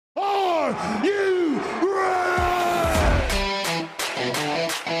Are you ready?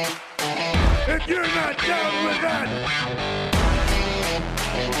 If you're not down with that,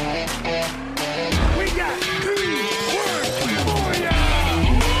 we got 2 words for ya.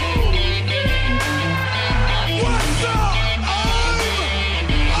 What's up? I'm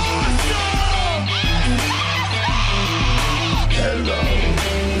awesome. Hello,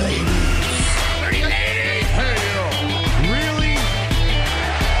 ladies. Hey, really?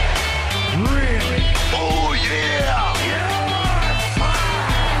 Really? Oh, yeah.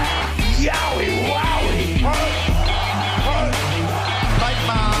 Yowie, wowie. Like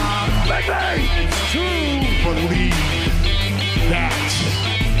mom. Baby. To believe that.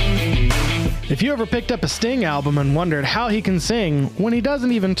 If you ever picked up a Sting album and wondered how he can sing when he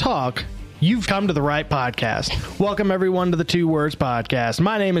doesn't even talk, you've come to the right podcast. Welcome, everyone, to the Two Words Podcast.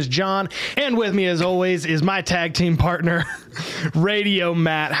 My name is John, and with me, as always, is my tag team partner, Radio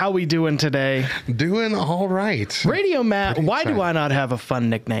Matt. How we doing today? Doing all right. Radio Matt, why do I not have a fun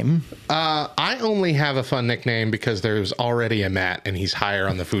nickname? I only have a fun nickname because there's already a Matt, and he's higher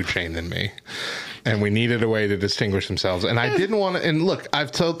on the food chain than me. And we needed a way to distinguish themselves. And I didn't want to. And look, I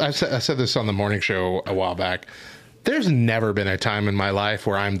said this on the morning show a while back. There's never been a time in my life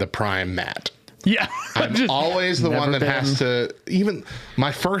where I'm the prime Matt. Yeah. I'm always the one that has to. Even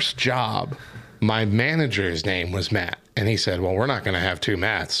my first job, my manager's name was Matt. And he said, well, we're not going to have 2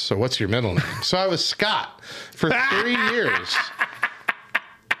 Matts. So what's your middle name? So I was Scott for 3 years.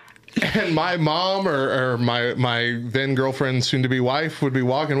 And my mom or my then girlfriend, soon to be wife, would be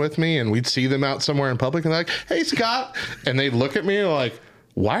walking with me, and we'd see them out somewhere in public, and they're like, "Hey, Scott," and they'd look at me like,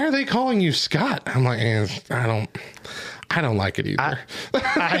 "Why are they calling you Scott?" I'm like, I don't like it either.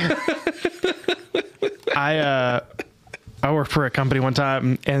 I worked for a company one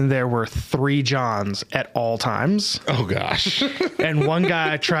time, and there were 3 Johns at all times. Oh, gosh. And one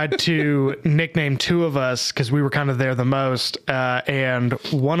guy tried to nickname 2 of us because we were kind of there the most. And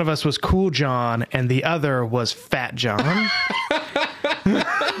one of us was Cool John, and the other was Fat John.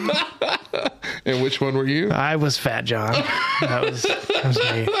 And which one were you? I was Fat John. That was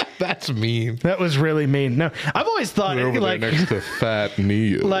me. That's mean. That was really mean. No, I've always thought, We're over like, there next to Fat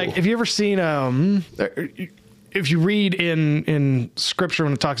Neil. like, have you ever seen if you read in scripture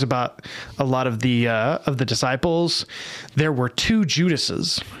when it talks about a lot of the disciples, there were 2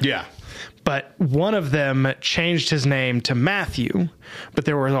 Judases. Yeah. But one of them changed his name to Matthew, but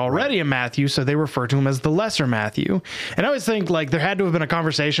there was already a Matthew, so they refer to him as the lesser Matthew. And I always think, like, there had to have been a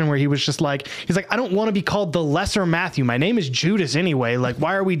conversation where he was just like, he's like, I don't want to be called the lesser Matthew. My name is Judas anyway. Like,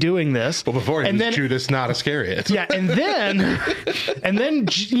 why are we doing this? Well, before he was Judas, not Iscariot. Yeah, and then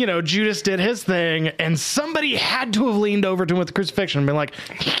you know, Judas did his thing, and somebody had to have leaned over to him with the crucifixion and been like,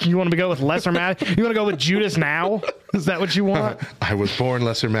 you want to go with lesser Matthew? You want to go with Judas now? Is that what you want? I was born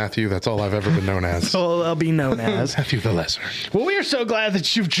lesser Matthew. That's all I've ever been known as. So I'll be known as Matthew the Lesser. Well, we are so glad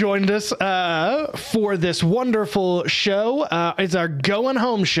that you've joined us for this wonderful show. It's our going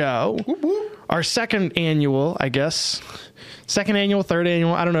home show. Whoop, whoop. Our second annual, I guess. Second annual, third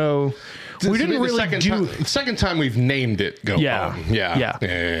annual. I don't know. We didn't really the second time we've named it Go Home. Yeah.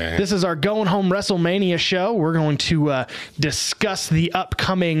 This is our Going Home WrestleMania show. We're going to discuss the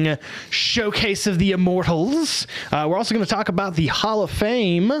upcoming Showcase of the Immortals. We're also going to talk about the Hall of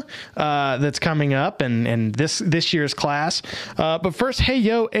Fame that's coming up and this year's class. But first, hey,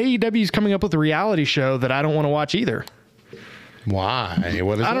 yo, AEW is coming up with a reality show that I don't want to watch either. Why?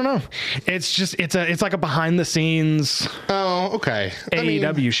 What is it? I don't know. It's just it's like a behind the scenes okay.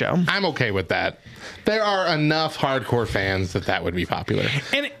 AEW show. I'm okay with that. There are enough hardcore fans that would be popular.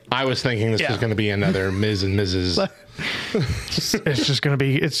 And I was thinking this was going to be another Ms. and Mrs. It's just going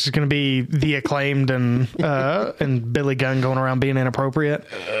to be the Acclaimed and Billy Gunn going around being inappropriate.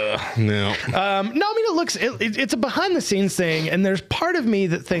 No. No, I mean it's a behind the scenes thing, and there's part of me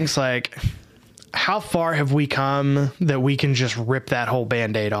that thinks like, how far have we come that we can just rip that whole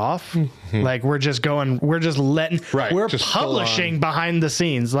Band-Aid off? Mm-hmm. Like we're just publishing behind the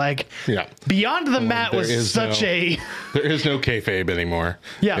scenes. Like Beyond the Mat was there is no kayfabe anymore.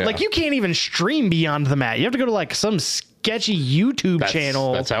 Yeah, like you can't even stream Beyond the Mat. You have to go to like some sketchy YouTube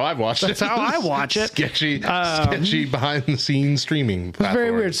channel. That's how I've watched it. That's how I watch it. sketchy behind the scenes streaming platform. It's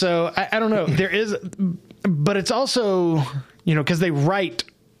very weird. So I don't know. There is, but it's also, you know, because they write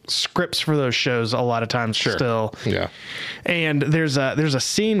scripts for those shows a lot of times still. Yeah. And there's a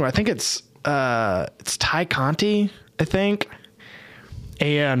scene where I think it's Ty Conti, I think.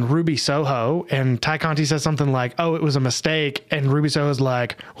 and Ruby Soho, and Ty Conti says something like, "Oh, it was a mistake," and Ruby Soho's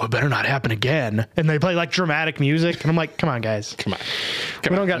like, "Well, it better not happen again." And they play like dramatic music, and I'm like, "Come on, guys, Come on.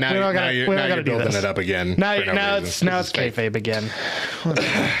 we don't got to do building this it up again. Now for no reason. it's kayfabe again."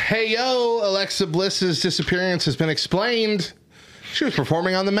 Hey, yo, Alexa Bliss's disappearance has been explained. She was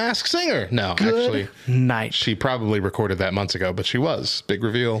performing on The Masked Singer. No, actually, night. she probably recorded that months ago, but she was. Big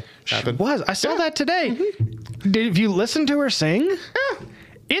reveal happened. I saw that today. Did you listen to her sing? Yeah.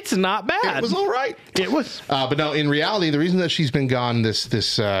 It's not bad. It was all right. It was. But no, in reality, the reason that she's been gone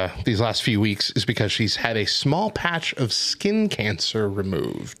these last few weeks is because she's had a small patch of skin cancer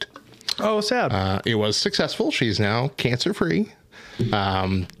removed. Oh, sad. It was successful. She's now cancer-free.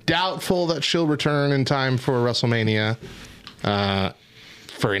 Doubtful that she'll return in time for WrestleMania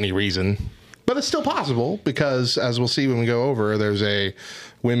for any reason. But it's still possible because, as we'll see when we go over, there's a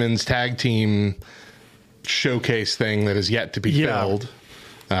women's tag team showcase thing that is yet to be filled.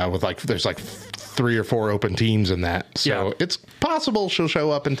 There's 3 or 4 open teams in that. So it's possible she'll show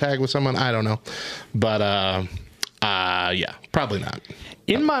up and tag with someone. I don't know. But yeah, probably not.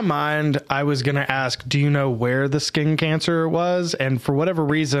 In my mind, I was going to ask, do you know where the skin cancer was? And for whatever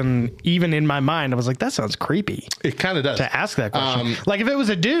reason, even in my mind, I was like, that sounds creepy. It kind of does. To ask that question. Like if it was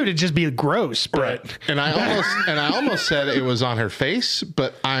a dude, it'd just be gross. But right. And I almost said it was on her face,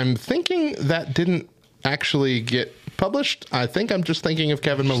 but I'm thinking that didn't actually get published. I think I'm just thinking of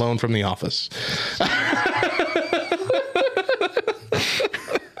Kevin Malone from The Office.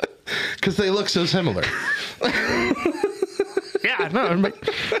 Because they look so similar. Yeah, no,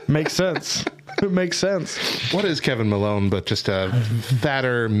 it makes sense. It makes sense. What is Kevin Malone but just a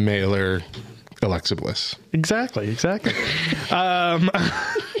fatter, maler Alexa Bliss? Exactly. Hey,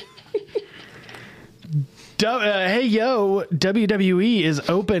 yo, WWE is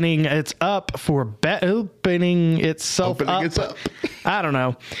opening its up for opening itself up. I don't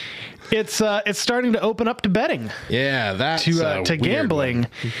know. It's starting to open up to betting. Yeah, that's to gambling.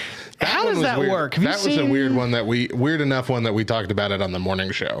 How does that work? That was a weird one weird enough one that we talked about it on the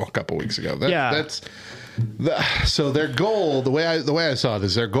morning show a couple weeks ago. So their goal, the way I saw it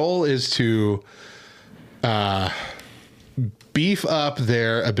is their goal is to beef up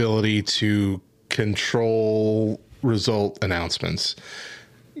their ability to control result announcements.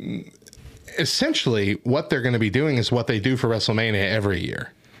 Essentially, what they're going to be doing is what they do for WrestleMania every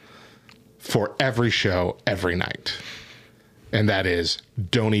year, for every show, every night. And that is,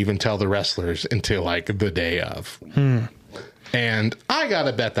 don't even tell the wrestlers until like the day of. And I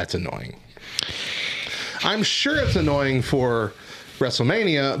gotta bet that's annoying. I'm sure it's annoying for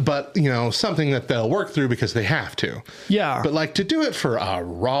WrestleMania, but something that they'll work through because they have to. Yeah. But like to do it for a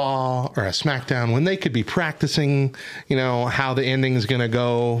Raw or a SmackDown when they could be practicing, how the ending is gonna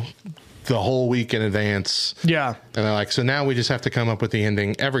go the whole week in advance. Yeah. And they're like, so now we just have to come up with the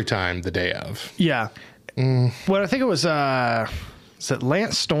ending every time the day of. Yeah. Well, I think it was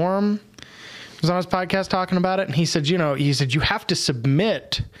Lance Storm was on his podcast talking about it, and he said, you have to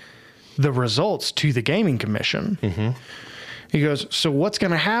submit the results to the gaming commission. Mm-hmm. He goes, so what's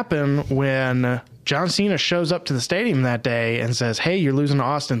going to happen when John Cena shows up to the stadium that day and says, hey, you're losing to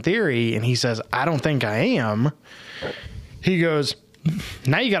Austin Theory, and he says, I don't think I am. He goes,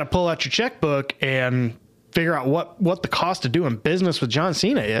 now you got to pull out your checkbook and figure out what the cost of doing business with John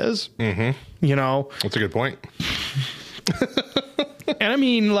Cena is. Mm-hmm. That's a good point. And I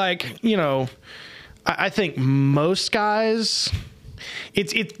mean, I think most guys,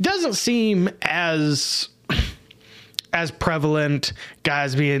 it doesn't seem as prevalent,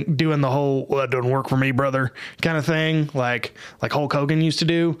 guys doing the whole that doesn't work for me, brother kind of thing, like Hulk Hogan used to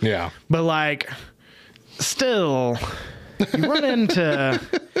do. Yeah. But still,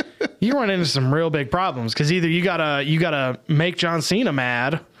 you run into some real big problems because either you gotta make John Cena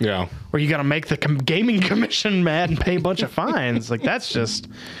mad, yeah, or you gotta make the gaming commission mad and pay a bunch of fines.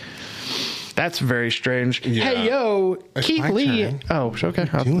 That's very strange. Yeah. Hey, yo, it's Keith Lee. Turn. Oh, okay.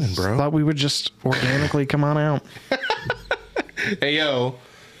 What are you doing, bro? Thought we would just organically come on out. Hey, yo,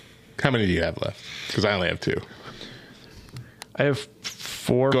 how many do you have left? Because I only have 2. I have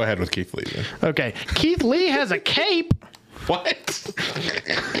 4. Go ahead with Keith Lee. Then. Okay, Keith Lee has a cape. What?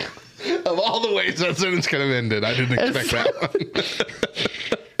 Of all the ways that sentence could have ended, I didn't expect that one.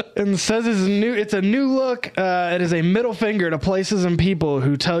 And says it's a new look. It is a middle finger to places and people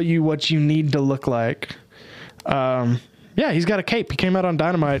who tell you what you need to look like. Yeah, he's got a cape. He came out on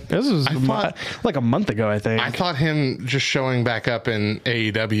Dynamite. This was like a month ago, I think. I thought him just showing back up in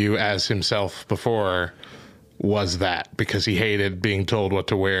AEW as himself before was that because he hated being told what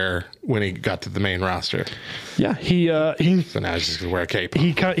to wear when he got to the main roster. Yeah, so now he's just gonna wear a cape.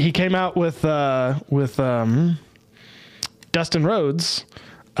 He came out with Dustin Rhodes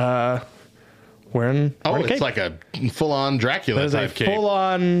wearing a it's cape. like a full-on Dracula There's a type cape.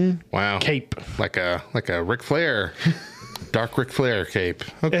 full-on cape. Like a Ric Flair, dark Ric Flair cape.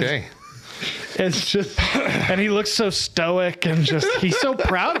 Okay. It's just, and he looks so stoic and he's so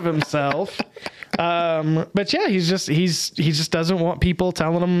proud of himself. But yeah, he just doesn't want people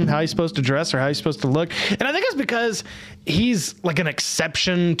telling him how he's supposed to dress or how he's supposed to look. And I think it's because he's like an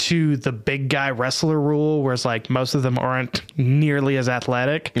exception to the big guy wrestler rule, whereas like most of them aren't nearly as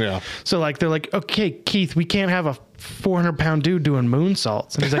athletic. Yeah. So like, they're like, okay, Keith, we can't have a 400-pound dude doing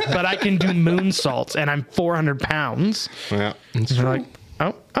moonsaults. And he's like, but I can do moonsaults and I'm 400 pounds. Yeah. And they're like,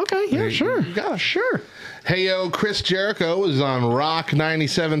 oh, okay. Yeah, sure. Sure. Hey, yo, Chris Jericho was on Rock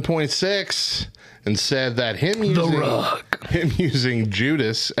 97.6 and said that him using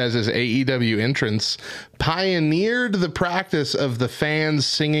Judas as his AEW entrance pioneered the practice of the fans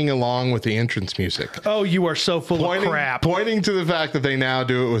singing along with the entrance music. Oh, you are so full of crap. Pointing to the fact that they now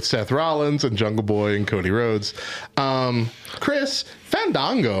do it with Seth Rollins and Jungle Boy and Cody Rhodes. Chris,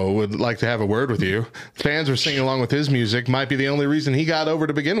 Fandango would like to have a word with you. Fans were singing along with his music. Might be the only reason he got over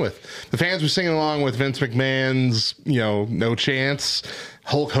to begin with. The fans were singing along with Vince McMahon's, No Chance,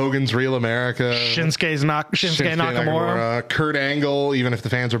 Hulk Hogan's Real America, Shinsuke Nakamura, Kurt Angle. Even if the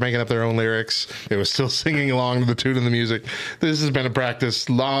fans were making up their own lyrics, it was still singing along to the tune of the music. This has been a practice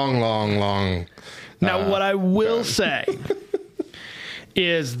long. Now, what I will say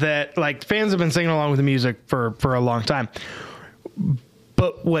is that like fans have been singing along with the music for a long time.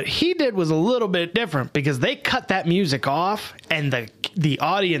 But what he did was a little bit different because they cut that music off and the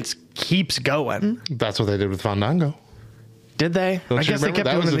audience keeps going. That's what they did with Fandango. Did they? Don't I guess they kept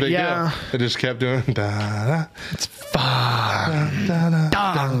doing it. Yeah. They just kept doing da, it's Fandango.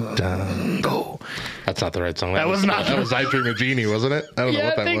 That's not the right song. That was not. That was I Dream of Jeannie, wasn't it? I don't know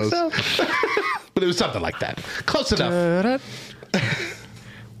what that was. So. But it was something like that. Close enough.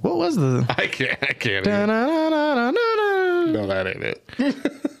 What was the? I can't. No, that ain't it.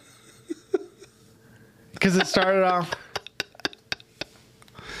 Because it started off.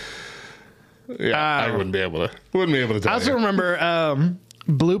 Yeah, I wouldn't be able to tell you. I also remember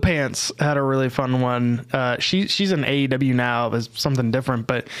Blue Pants had a really fun one. She's in AEW now as something different,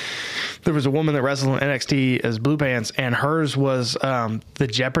 but there was a woman that wrestled in NXT as Blue Pants, and hers was the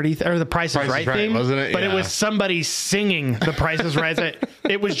Jeopardy or the Price is Right theme, wasn't it? But it was somebody singing the Price is Right.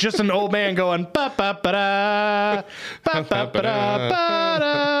 It was just an old man going ba ba ba da ba ba ba da ba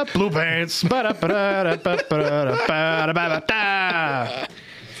da Blue Pants ba da ba da ba ba da ba da ba da.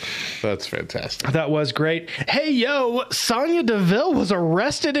 That's fantastic. That was great. Hey, yo, Sonya Deville was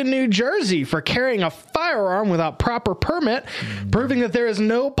arrested in New Jersey for carrying a firearm without proper permit, proving that there is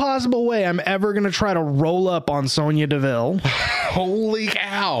no possible way I'm ever going to try to roll up on Sonya Deville. Holy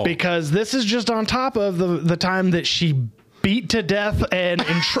cow. Because this is just on top of the time that she beat to death a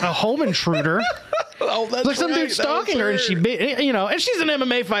home intruder. Oh, that's like some dude stalking her, and she beat, and she's an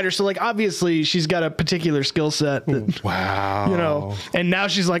MMA fighter, so like obviously she's got a particular skill set. Wow. And now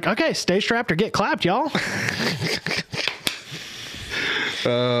she's like, okay, stay strapped or get clapped, y'all.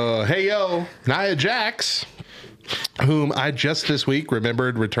 Hey, yo, Nia Jax, whom I just this week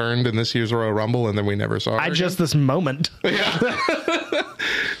remembered returned in this year's Royal Rumble, and then we never saw her again. Just this moment. Yeah.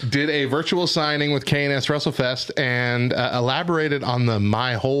 Did a virtual signing with KNS WrestleFest and elaborated on the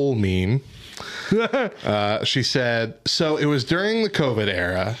My Hole meme. She said, so it was during the COVID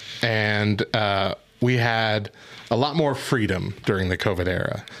era, and we had a lot more freedom during the COVID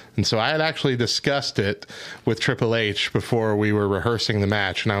era. And so I had actually discussed it with Triple H before we were rehearsing the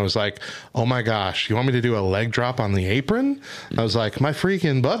match. And I was like, oh my gosh, you want me to do a leg drop on the apron? I was like, my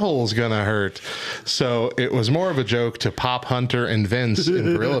freaking butthole's gonna hurt. So it was more of a joke to Pop Hunter and Vince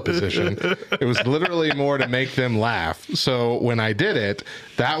in gorilla position. It was literally more to make them laugh. So when I did it,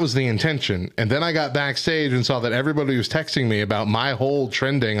 that was the intention. And then I got backstage and saw that everybody was texting me about my hole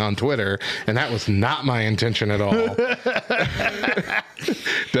trending on Twitter. And that was not my intention at all.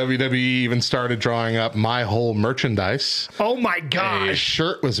 WWE even started drawing up My Hole merchandise. Oh my gosh. A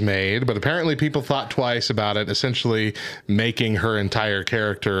shirt was made, but apparently people thought twice about it, essentially making her entire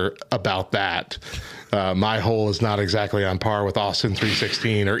character about that. My Hole is not exactly on par with Austin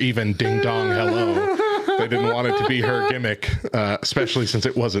 316 or even Ding Dong Hello. They didn't want it to be her gimmick, especially since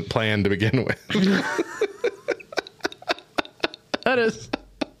it wasn't planned to begin with. That is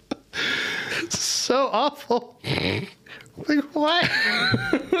so awful. Like, what?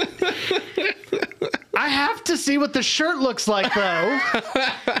 I have to see what the shirt looks like, though.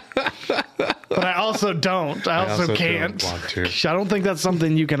 But I also don't. I also can't. Don't want to. I don't think that's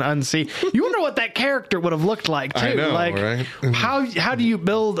something you can unsee. You wonder what that character would have looked like, too. I know, like, right? How do you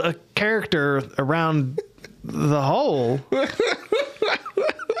build a character around the hole.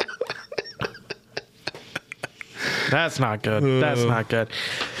 That's not good. That's not good.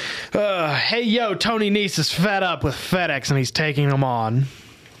 Hey, yo, Tony Nese is fed up with FedEx and he's taking them on.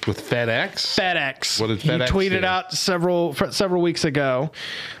 With FedEx? FedEx. What did FedEx He tweeted do? out several weeks ago.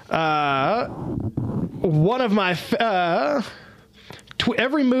 One of my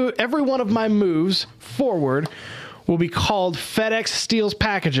every one of my moves forward will be called FedEx Steals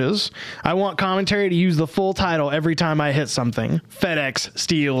Packages. I want commentary to use the full title every time I hit something. FedEx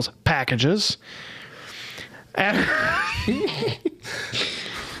Steals Packages. And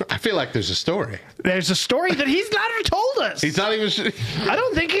I feel like there's a story. there's a story that he's not told us. He's not even. I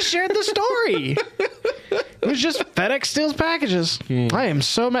don't think he shared the story. It was just FedEx Steals Packages. I am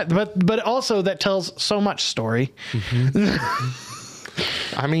so mad, but also that tells so much story.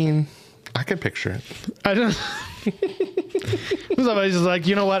 I mean, I can picture it. I don't. Somebody's just like,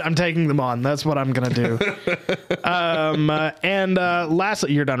 you know what? I'm taking them on. That's what I'm gonna do. And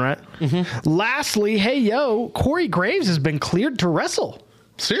lastly, you're done, right? Mm-hmm. Lastly, hey yo, Corey Graves has been cleared to wrestle.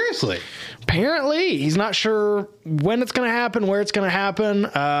 Seriously? Apparently, he's not sure when it's going to happen, where it's going to happen.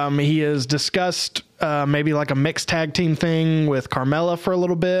 He has discussed maybe like a mixed tag team thing with Carmella for a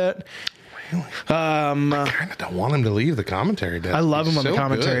little bit. Really? I kind of don't want him to leave the commentary desk. I love him on so the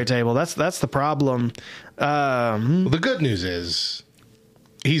commentary good. table. That's the problem. Well, the good news is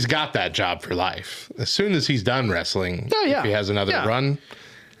he's got that job for life. As soon as he's done wrestling, if he has another run,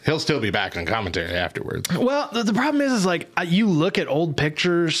 he'll still be back on commentary afterwards. Well, the problem is like you look at old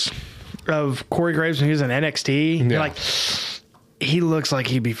pictures of Corey Graves when he was in NXT. You're like, he looks like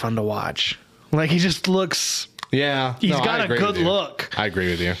he'd be fun to watch. Like he just looks. Yeah, he's got a good look. I agree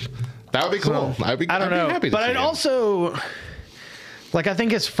with you. That would be cool. So, I don't know, happy to but see I'd him. also like. I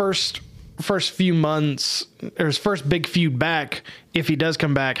think his first few months or his first big feud back, if he does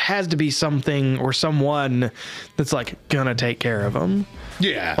come back, has to be something or someone that's like gonna take care of him.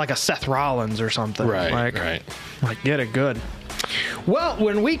 Yeah, Like a Seth Rollins or something. right. Like get it good. Well,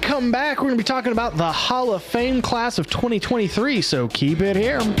 when we come back, we're going to be talking about the Hall of Fame class of 2023, so keep it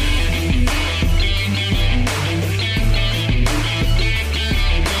here.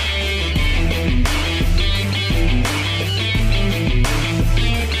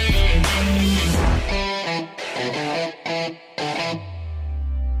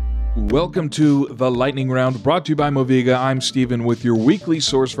 Welcome to The Lightning Round, brought to you by Moviga. I'm Steven with your weekly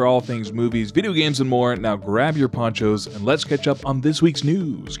source for all things movies, video games, and more. Now grab your ponchos and let's catch up on this week's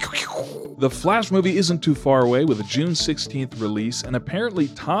news. The Flash movie isn't too far away with a June 16th release, and apparently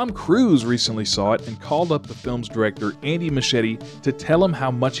Tom Cruise recently saw it and called up the film's director, Andy Muschietti, to tell him how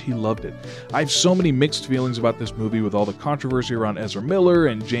much he loved it. I have so many mixed feelings about this movie with all the controversy around Ezra Miller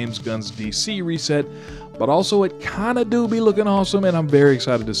and James Gunn's DC reset, but also it kinda do be looking awesome and I'm very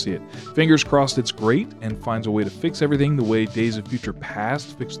excited to see it. Fingers crossed it's great and finds a way to fix everything the way Days of Future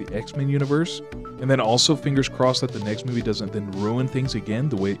Past fixed the X-Men universe. And then also fingers crossed that the next movie doesn't then ruin things again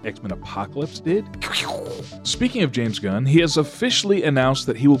the way X-Men Apocalypse did. Speaking of James Gunn, he has officially announced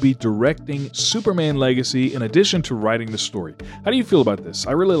that he will be directing Superman Legacy in addition to writing the story. How do you feel about this?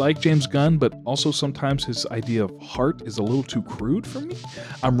 I really like James Gunn, but also sometimes his idea of heart is a little too crude for me.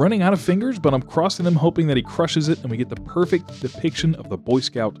 I'm running out of fingers, but I'm crossing them hoping that he crushes it and we get the perfect depiction of the Boy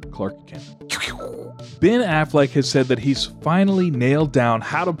Scout Clark Kent. Ben Affleck has said that he's finally nailed down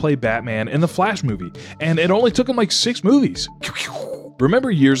how to play Batman in the Flash movie, and it only took him like 6 movies.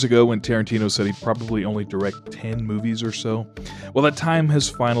 Remember years ago when Tarantino said he'd probably only direct 10 movies or so? Well, that time has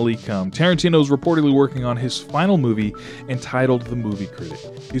finally come. Tarantino's reportedly working on his final movie entitled The Movie Critic.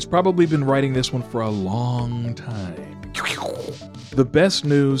 He's probably been writing this one for a long time. The best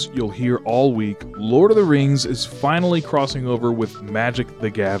news you'll hear all week, Lord of the Rings is finally crossing over with Magic the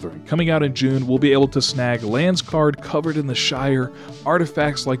Gathering. Coming out in June, we'll be able to snag lands card covered in the Shire,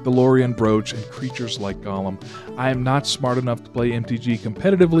 artifacts like the Lorien Brooch, and creatures like Gollum. I am not smart enough to play MTG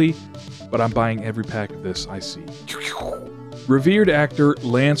competitively, but I'm buying every pack of this I see. Revered actor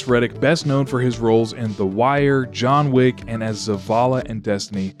Lance Reddick, best known for his roles in The Wire, John Wick, and as Zavala in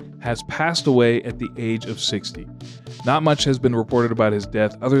Destiny, has passed away at the age of 60. Not much has been reported about his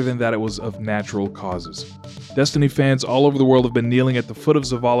death other than that it was of natural causes. Destiny fans all over the world have been kneeling at the foot of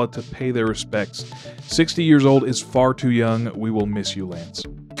Zavala to pay their respects. 60 years old is far too young. We will miss you, Lance.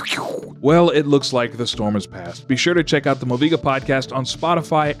 Well, it looks like the storm has passed. Be sure to check out the Moviga podcast on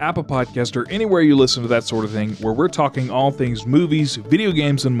Spotify, Apple Podcast, or anywhere you listen to that sort of thing, where we're talking all things movies, video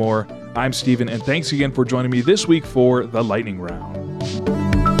games, and more. I'm Steven, and thanks again for joining me this week for The Lightning Round.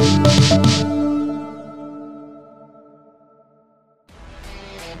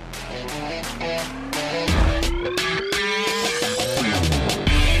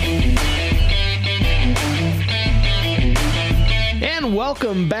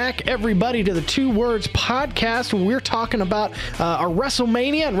 welcome back, everybody, to the Two Words Podcast. We're talking about our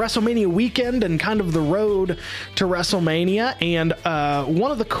WrestleMania and WrestleMania weekend and kind of the road to WrestleMania. And one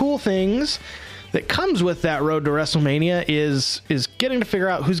of the cool things that comes with that road to WrestleMania is getting to figure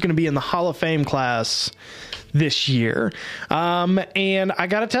out who's going to be in the Hall of Fame class this year. And I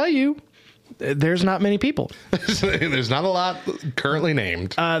got to tell you, there's not many people. There's not a lot currently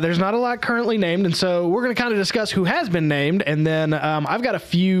named. There's not a lot currently named, and so we're going to kind of discuss who has been named, and then I've got a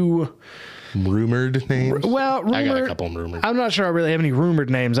few rumored names. Well, rumored, I got a couple rumored. I'm not sure I really have any rumored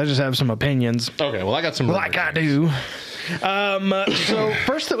names. I just have some opinions. Okay, well, I got some like I do. So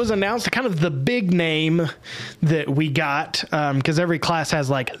first that was announced, kind of the big name that we got, because every class has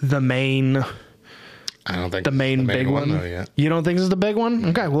like the main... I don't think the main big one. Though, yet. You don't think this is the big one?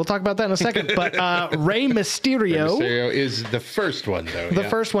 Okay, we'll talk about that in a second. But Rey Mysterio. Rey Mysterio is the first one, though. The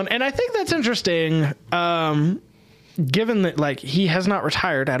first one. And I think that's interesting, given that like he has not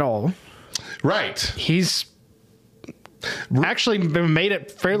retired at all. Right. He's actually made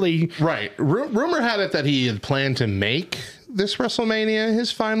it fairly... Right. Rumor had it that he had planned to make this WrestleMania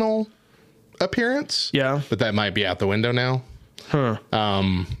his final appearance. Yeah. But that might be out the window now. Huh.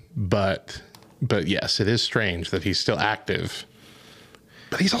 But yes, it is strange that he's still active.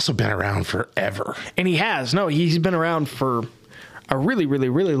 But he's also been around forever. And he has. No, he's been around for a really, really,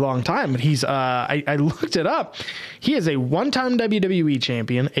 really long time. But he's, I looked it up. He is a one-time WWE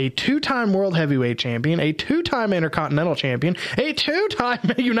champion, a two-time World Heavyweight champion, a two-time Intercontinental champion, a two-time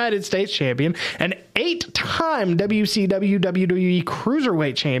United States champion, an 8-time WCW WWE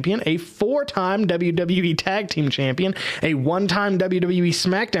Cruiserweight champion, a 4-time WWE Tag Team champion, a 1-time WWE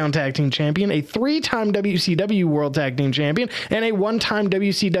SmackDown Tag Team champion, a 3-time WCW World Tag Team champion, and a 1-time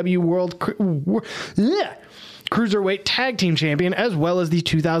WCW Cruiserweight Tag Team Champion, as well as the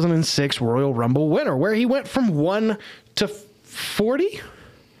 2006 Royal Rumble winner, where he went from 1 to 40?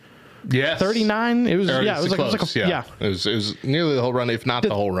 Yes. 39? It was, yeah, it was like, yeah. It was nearly the whole run, if not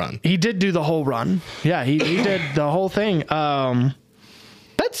the whole run. He did do the whole run. Yeah, he did the whole thing.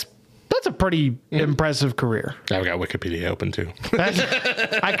 That's a pretty impressive career. I've got Wikipedia open too.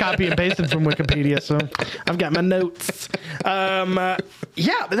 I copy and pasted from Wikipedia, so I've got my notes. Yeah,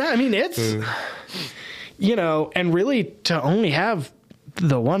 but that, I mean, it's... You know, and really to only have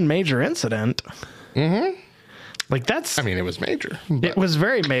the one major incident. Mm-hmm. Like that's... I mean, it was major. It was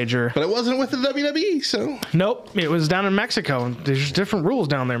very major. But it wasn't with the WWE, so... Nope. It was down in Mexico. There's different rules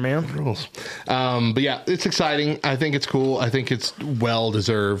down there, man. Rules. But yeah, it's exciting. I think it's cool. I think it's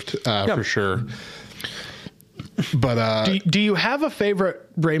well-deserved, for sure. But do you have a favorite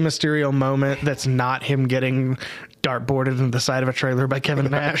Rey Mysterio moment that's not him getting dartboarded into the side of a trailer by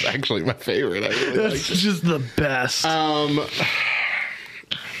Kevin Nash? That's actually my favorite. I really That's just the best.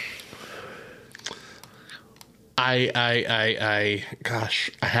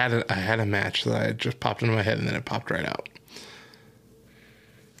 Gosh, I had a match that I just popped into my head and then it popped right out.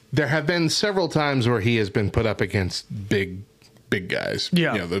 There have been several times where he has been put up against big guys.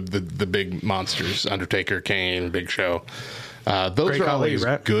 Yeah. You know, the big monsters, Undertaker, Kane, Big Show. Those Great are Khali, always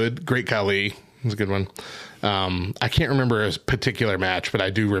right? Good. Great Khali was a good one. I can't remember a particular match, but I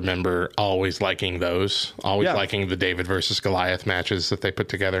do remember always liking those. Always liking the David versus Goliath matches that they put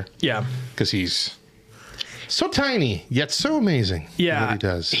together. Yeah. Because he's so tiny, yet so amazing. Yeah. What he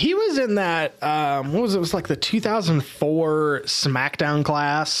does. He was in that, what was it? It was like the 2004 SmackDown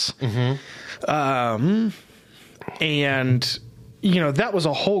class. Mm-hmm. And... You know, that was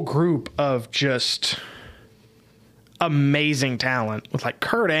a whole group of just amazing talent with like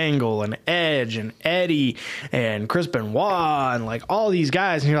Kurt Angle and Edge and Eddie and Chris Benoit and like all these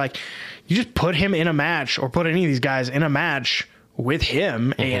guys. And you're like, you just put him in a match or put any of these guys in a match with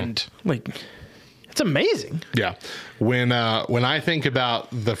him and like, it's amazing. Yeah. When I think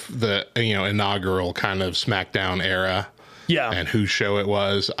about the you know, inaugural kind of SmackDown era and whose show it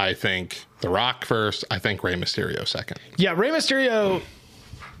was, I think The Rock first, I think Rey Mysterio second. Yeah, Rey Mysterio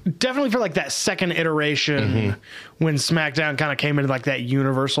definitely for like that second iteration when SmackDown kind of came into like that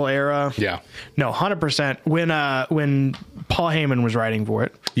Universal era. Yeah. No, 100%. When Paul Heyman was writing for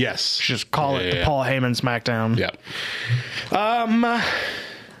it. Yes. Just call it the Paul Heyman SmackDown. Yeah.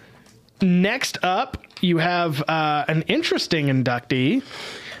 Next up, you have an interesting inductee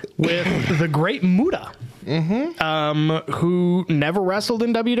with the Great Muta. Who never wrestled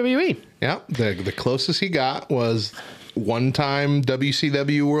in WWE. Yeah, the closest he got was one-time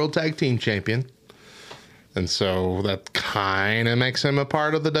WCW World Tag Team Champion. And so that kind of makes him a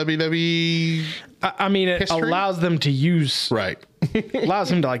part of the WWE I mean, it history? Allows them to use... Right.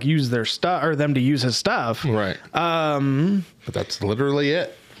 allows him to, like, use their stuff, or them to use his stuff. Right. But that's literally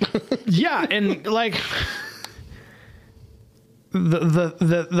it. Yeah, and, like...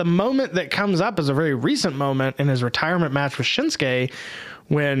 the moment that comes up is a very recent moment in his retirement match with Shinsuke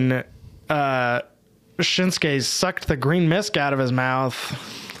when Shinsuke sucked the green mist out of his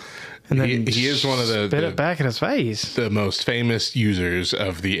mouth. And then he is one of spit it back in his face. The most famous users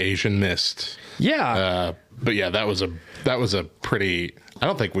of the Asian mist. Yeah. But yeah, that was a pretty. I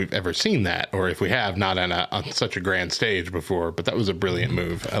don't think we've ever seen that, or if we have, not on such a grand stage before. But that was a brilliant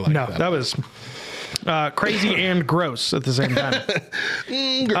move. I like that. That was crazy and gross at the same time.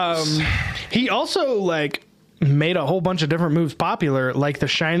 He also made a whole bunch of different moves popular, like the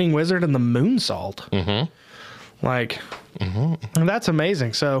Shining Wizard and the Moonsault. Mm-hmm. That's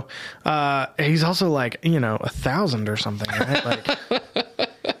amazing. So he's also 1,000 or something, right?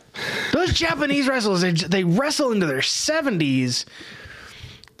 Those Japanese wrestlers, they wrestle into their 70s.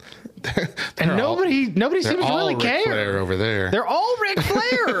 And nobody seems to really care. Ric Flair over there. They're all Ric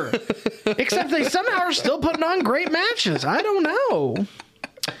Flair, except they somehow are still putting on great matches. I don't know.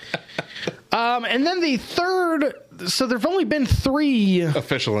 And then the third. So there've only been 3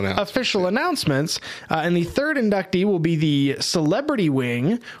 official announcements, and the third inductee will be the Celebrity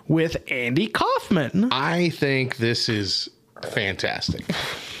Wing with Andy Kaufman. I think this is fantastic.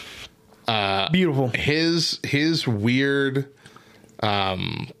 Beautiful. His weird.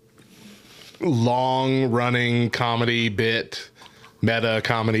 Long-running comedy bit, meta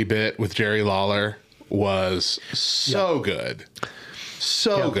comedy bit with Jerry Lawler was so good.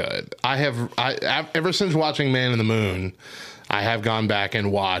 So good. I ever since watching Man in the Moon, I have gone back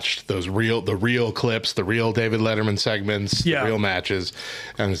and watched the real clips, the real David Letterman segments, the real matches.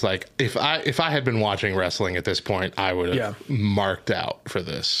 And it's like, if I had been watching wrestling at this point, I would have marked out for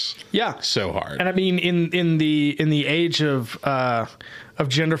this. Yeah. So hard. And I mean, in the age of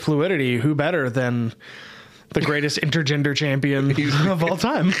gender fluidity, who better than the greatest intergender champion of all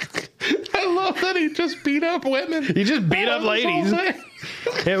time? I love that he just beat up women. He just beat up ladies.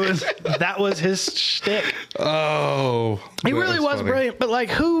 That was his shtick. Oh, he really was funny. Brilliant. But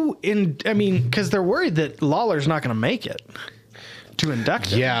because they're worried that Lawler's not going to make it to induct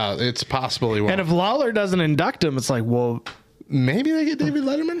him. Yeah, it's possible he won't. And if Lawler doesn't induct him, it's like, well, maybe they get David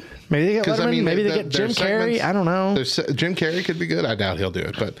Letterman. Maybe they get Letterman. Maybe they get Jim Carrey. I don't know. Jim Carrey could be good. I doubt he'll do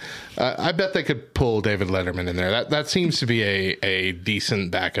it, but I bet they could pull David Letterman in there. That seems to be a decent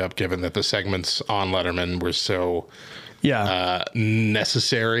backup, given that the segments on Letterman were so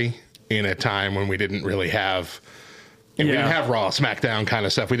necessary in a time when we didn't really have. We didn't have Raw, SmackDown kind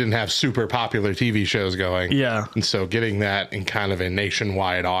of stuff. We didn't have super popular TV shows going. Yeah. And so getting that in kind of a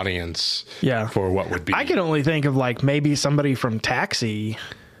nationwide audience for what would be. I can only think of maybe somebody from Taxi.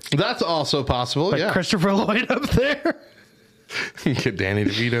 That's also possible, Christopher Lloyd up there. Get Danny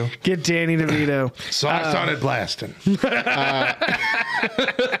DeVito. So I started blasting.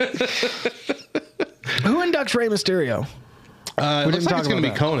 Who inducts Rey Mysterio? It looks like it's going to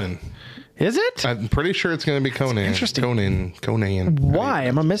be Conan. Is it? I'm pretty sure it's going to be Conan. Interesting. Conan. Why?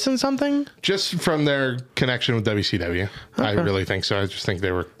 Am I missing something? Just from their connection with WCW. Okay. I really think so. I just think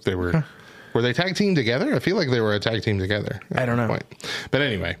they were. Were they tag team together? I feel like they were a tag team together. I don't know. Point. But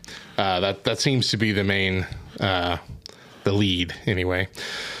anyway, that seems to be the main, the lead anyway.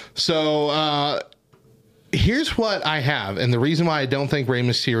 So here's what I have, and the reason why I don't think Rey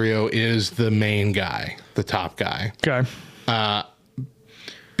Mysterio is the main guy, the top guy. Okay.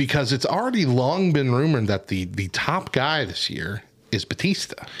 Because it's already long been rumored that the top guy this year is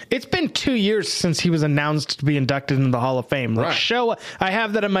Batista. It's been 2 years since he was announced to be inducted into the Hall of Fame. Right. Show up. I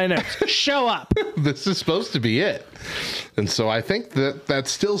have that in my notes. Show up. This is supposed to be it. And so I think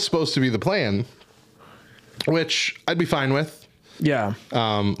that's still supposed to be the plan, which I'd be fine with. Yeah.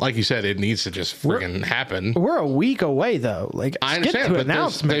 Like you said, it needs to just friggin' happen. We're a week away, though. I understand, get to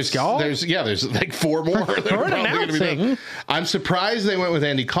announcements, y'all. There's 4 more. We're announcing. I'm surprised they went with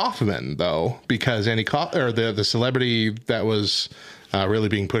Andy Kaufman, though, because the celebrity that was really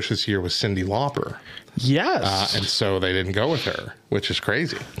being pushed this year was Cyndi Lauper. Yes. And so they didn't go with her, which is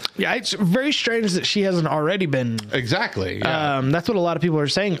crazy. Yeah, it's very strange that she hasn't already been. Exactly. Yeah. That's what a lot of people are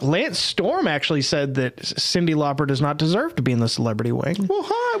saying. Lance Storm actually said that Cyndi Lauper does not deserve to be in the Celebrity Wing. Well,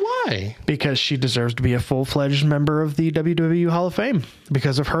 why? Because she deserves to be a full-fledged member of the WWE Hall of Fame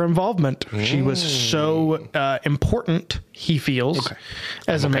because of her involvement. She was so important, he feels,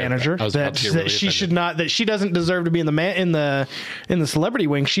 as a manager, that she should not. That she doesn't deserve to be in the Celebrity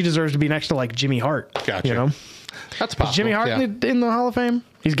Wing. She deserves to be next to like Jimmy Hart. Gotcha. You know, that's possible. Is Jimmy Hart in the Hall of Fame?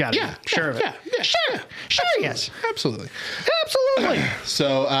 He's got it. Yeah, sure of it. Yeah, sure he is. Absolutely.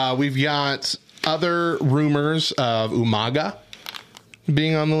 So we've got other rumors of Umaga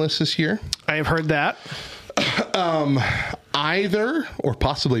being on the list this year. I have heard that. Either or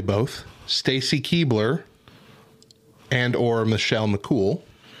possibly both Stacy Keibler and or Michelle McCool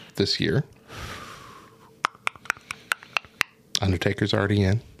this year. Undertaker's already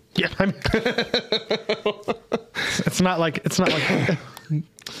in. Yeah, I mean, it's not like The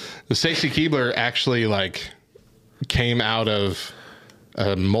Stacy Keibler actually came out of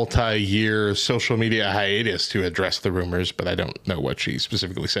a multi-year social media hiatus to address the rumors, but I don't know what she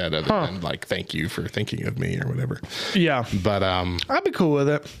specifically said other than thank you for thinking of me or whatever. Yeah. But I'd be cool with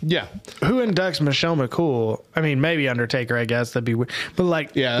it. yeah. Who inducts Michelle McCool? I mean, maybe Undertaker, I guess. That'd be weird. But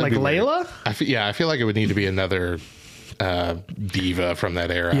like Layla? I feel like it would need to be another diva from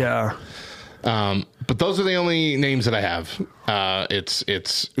that era. Yeah. But those are the only names that I have. It's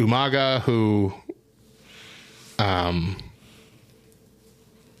Umaga, who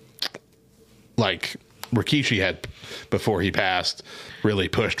Rikishi had, before he passed, really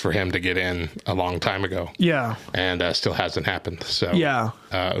pushed for him to get in a long time ago. Yeah. And still hasn't happened. So Yeah.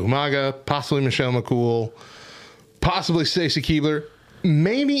 Umaga, possibly Michelle McCool, possibly Stacy Keibler,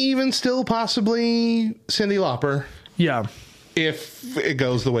 maybe even still possibly Cyndi Lauper. Yeah. If it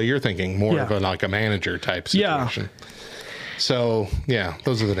goes the way you're thinking, more Yeah. of a manger type situation. Yeah. So yeah,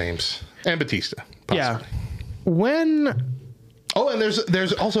 those are the names. And Batista, possibly. Yeah. When... Oh, and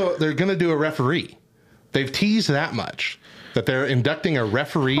there's also, they're going to do a referee. They've teased that much, that they're inducting a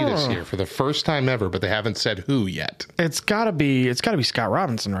referee this year for the first time ever, but they haven't said who yet. It's gotta be Scott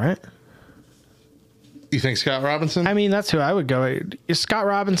Robinson, right? You think Scott Robinson? I mean, that's who I would go. Scott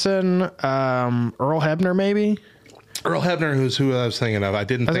Robinson, Earl Hebner, maybe. Earl Hebner, who's who I was thinking of. I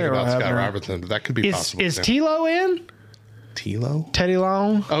didn't think about Earl Scott Hebner. Robinson, but that could be possible. Is T-Lo in? T-Lo? Teddy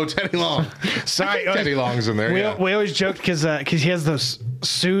Long? Oh, Teddy Long. Sorry, Teddy Long's in there. We always joked because he has those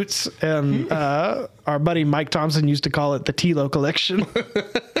suits, and our buddy Mike Thompson used to call it the T-Lo collection.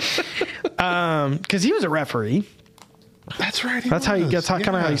 Because he was a referee. That's right. That's kind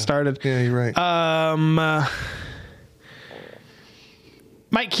of how he started. Yeah, you're right.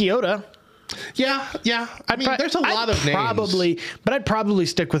 Mike Chioda. Yeah. I mean, there's a lot of names. But I'd probably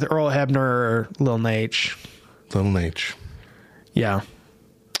stick with Earl Hebner or Lil Nate. Little Nate. Yeah.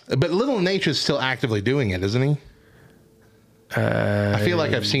 But Little Nate is still actively doing it, isn't he? I feel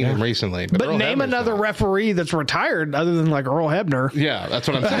like I've seen him recently. But Earl name Hebner's another referee that's retired other than Earl Hebner. Yeah, that's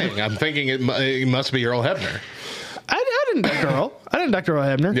what I'm saying. I'm thinking it must be Earl Hebner. I didn't induct Earl. I didn't induct Earl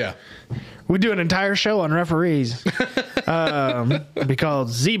Hebner. Yeah. We do an entire show on referees. It'd be called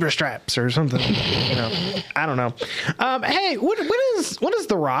Zebra Straps or something. I don't know. Hey, when is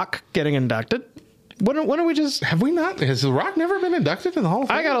The Rock getting inducted? When are we just... Have we not? Has The Rock never been inducted in the Hall of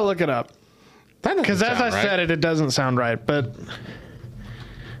Fame? I gotta look it up. Because as I said it doesn't sound right. But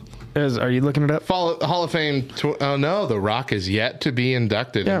are you looking it up? Hall of Fame. Oh no, The Rock is yet to be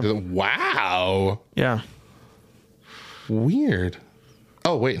inducted. Yeah. Wow. Yeah. Weird.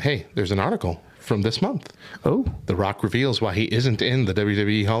 Oh wait, hey, there's an article from this month. Oh. The Rock reveals why he isn't in the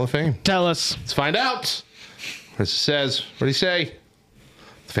WWE Hall of Fame. Tell us. Let's find out. It says, what do you say?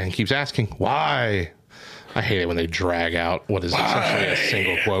 The fan keeps asking, why? I hate it when they drag out what is essentially a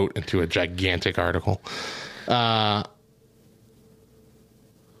single quote into a gigantic article. Oh,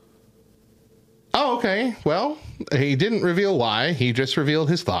 okay. Well, he didn't reveal why. He just revealed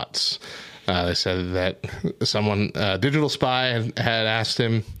his thoughts. They said that someone, Digital Spy, had asked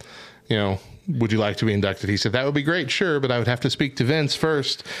him, would you like to be inducted? He said, that would be great, sure, but I would have to speak to Vince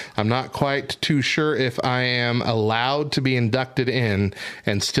first. I'm not quite too sure if I am allowed to be inducted in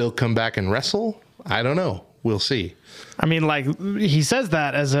and still come back and wrestle. I don't know. We'll see. I mean, he says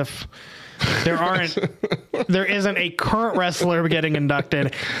that as if there isn't a current wrestler getting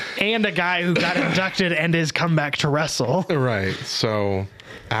inducted and a guy who got inducted and is come back to wrestle. Right. So,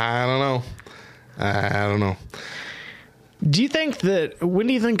 I don't know. Do you think that, when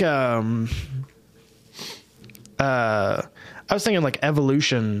do you think, I was thinking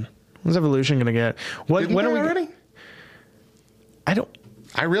Evolution. When's Evolution going to get? When are we already?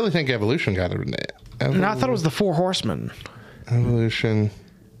 I really think Evolution got it. No, I thought it was the Four Horsemen. Evolution.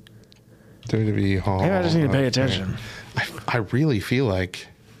 WWE Hall. Maybe I just need to pay attention. I really feel like...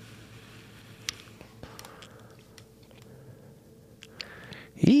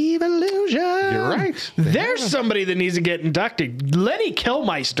 Evolution. You're right. There's somebody that needs to get inducted. Lenny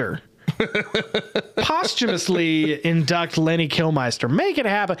Kilmeister. Posthumously induct Lenny Kilmeister. Make it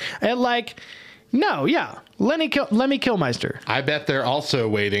happen. And Lenny Kilmeister. I bet they're also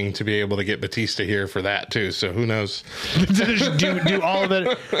waiting to be able to get Batista here for that too. So who knows? do all of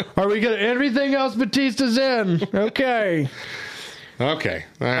it. Are we gonna everything else? Batista's in. Okay. Okay.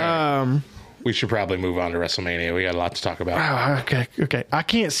 All right. We should probably move on to WrestleMania. We got a lot to talk about. Okay. I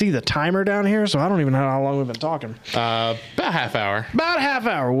can't see the timer down here, so I don't even know how long we've been talking. About half hour. About a half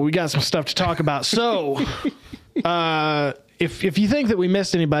hour. Well, we got some stuff to talk about. So, If you think that we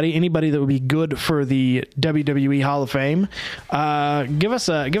missed anybody that would be good for the WWE Hall of Fame, give us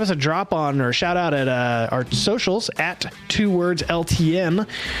a drop on or a shout out at our socials at 2wordsLTN.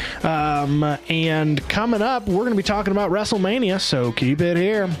 And coming up, we're going to be talking about WrestleMania, so keep it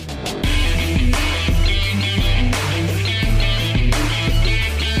here.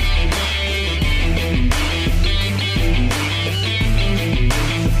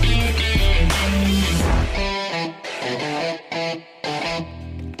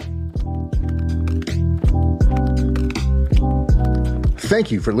 Thank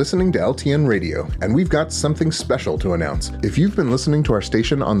you for listening to LTN Radio, and we've got something special to announce. If you've been listening to our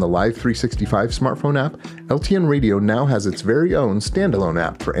station on the Live 365 smartphone app, LTN Radio now has its very own standalone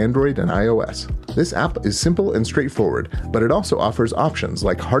app for Android and iOS. This app is simple and straightforward, but it also offers options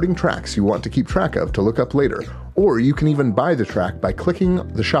like hearting tracks you want to keep track of to look up later, or you can even buy the track by clicking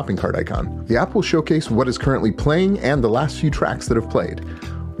the shopping cart icon. The app will showcase what is currently playing and the last few tracks that have played.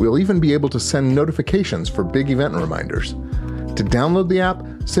 We'll even be able to send notifications for big event reminders. To download the app,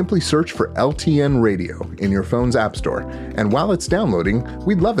 simply search for LTN Radio in your phone's app store. And while it's downloading,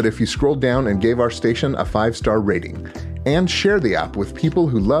 we'd love it if you scrolled down and gave our station a 5-star rating. And share the app with people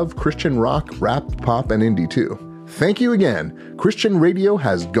who love Christian rock, rap, pop, and indie too. Thank you again. Christian Radio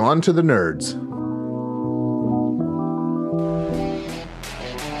has gone to the nerds.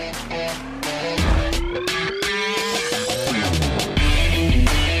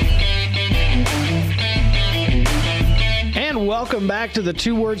 Welcome back to the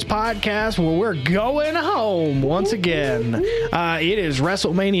Two Words Podcast, where we're going home once again. It is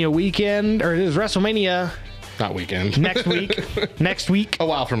WrestleMania weekend, or it is WrestleMania Not weekend. next week. Next week. A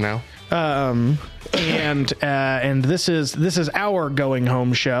while from now. And this is our going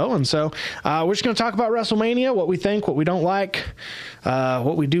home show, and so we're just going to talk about WrestleMania, what we think, what we don't like,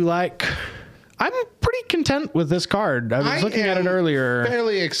 what we do like. I'm pretty content with this card. I was looking at it earlier.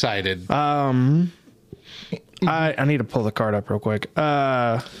 Fairly excited. I need to pull the card up real quick.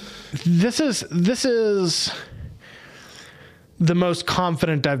 This is the most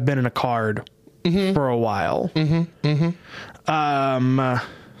confident I've been in a card for a while. So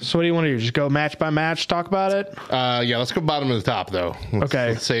what do you want to do? Just go match by match, talk about it? Yeah, let's go bottom to the top, though.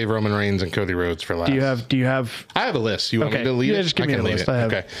 Let's save Roman Reigns and Cody Rhodes for last. Do you have? I have a list. You want me to lead it? Just give me a list.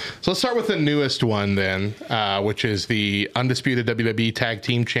 Okay. So let's start with the newest one then, which is the Undisputed WWE Tag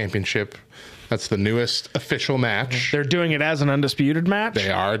Team Championship. That's the newest official match. They're doing it as an undisputed match?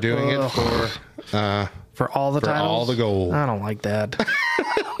 They are doing it for all the titles? For all the gold. I don't like that.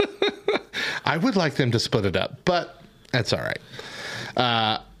 I would like them to split it up, but that's all right.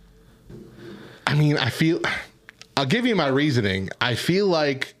 I mean, I'll give you my reasoning. I feel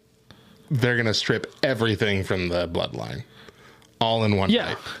like they're going to strip everything from the bloodline all in one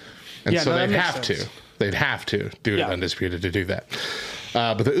night. And so they'd have to. They'd have to do it undisputed to do that.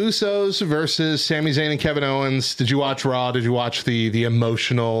 But the Usos versus Sami Zayn and Kevin Owens. Did you watch Raw? Did you watch the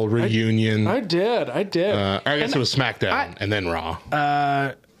emotional reunion? I did. I guess it was SmackDown and then Raw.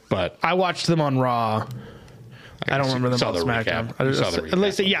 But I watched them on Raw. I don't remember them on SmackDown. At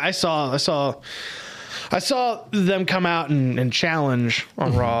least, I saw them come out and challenge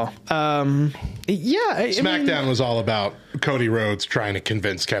on Raw. SmackDown was all about Cody Rhodes trying to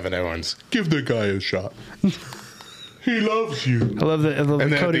convince Kevin Owens, give the guy a shot. He loves you. I love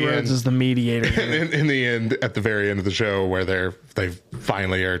that Cody Rhodes is the mediator. And in the end, at the very end of the show, where they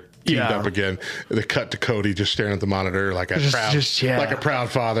finally are teamed up again, they cut to Cody just staring at the monitor like a proud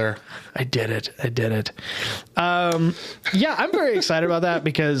father. I did it. I'm very excited about that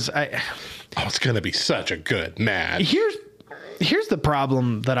because it's going to be such a good match. Here's the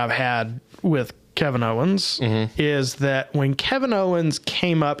problem that I've had with Kevin Owens is that when Kevin Owens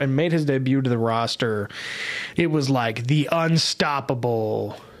came up and made his debut to the roster, it was like the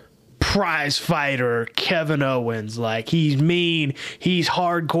unstoppable prize fighter Kevin Owens. Like, he's mean, he's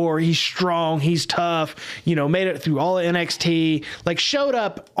hardcore, he's strong, he's tough, made it through all of NXT, like showed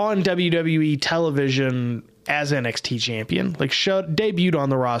up on WWE television as NXT champion, debuted on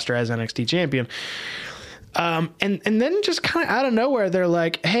the roster as NXT champion. And then just kind of out of nowhere, they're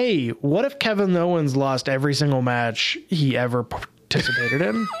like, hey, what if Kevin Owens lost every single match he ever participated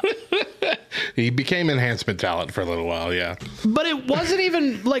in? He became enhancement talent for a little while, yeah. But it wasn't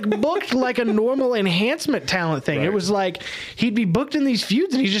even booked like a normal enhancement talent thing. Right. It was like he'd be booked in these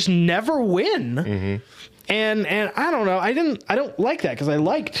feuds and he'd just never win. And I don't know. I don't like that because I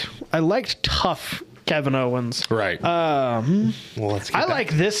liked tough Kevin Owens. Right. I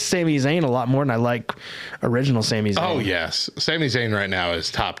like this Sami Zayn a lot more than I like original Sami Zayn. Oh, yes. Sami Zayn right now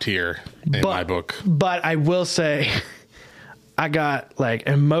is top tier in my book. But I will say, I got like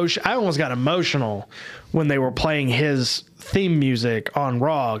emotion. I almost got emotional when they were playing his theme music on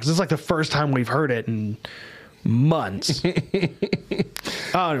Raw, because it's like the first time we've heard it in months.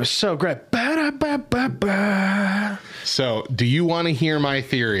 Oh, it was so great. Ba-da-ba-ba-ba. So, do you want to hear my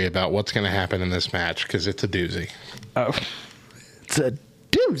theory about what's going to happen in this match? Because it's a doozy. Oh, it's a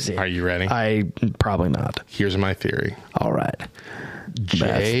doozy. Are you ready? I probably not. Here's my theory. All right.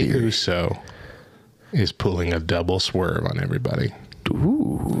 Jey Uso is pulling a double swerve on everybody.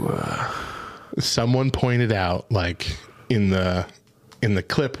 Ooh. Someone pointed out, like in the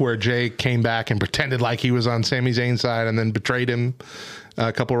clip where Jey came back and pretended like he was on Sami Zayn's side and then betrayed him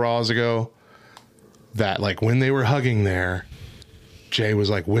a couple Raws ago, that like when they were hugging there, Jey was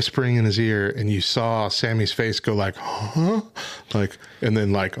like whispering in his ear, and you saw Sammy's face go like, huh? Like, and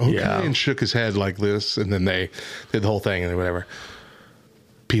then like, okay, and shook his head like this, and then they did the whole thing and whatever.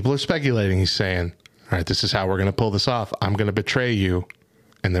 People are speculating. He's saying, all right, this is how we're going to pull this off. I'm going to betray you,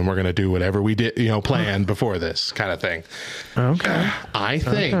 and then we're going to do whatever we did, planned before this kind of thing. Okay. I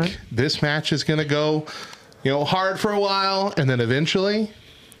think this match is going to go, hard for a while, and then eventually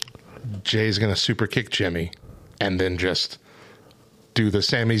Jay's going to super kick Jimmy, and then just do the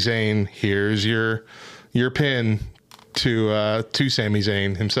Sami Zayn, here's your pin to Sami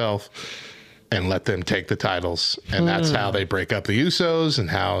Zayn himself, and let them take the titles. And that's how they break up the Usos, and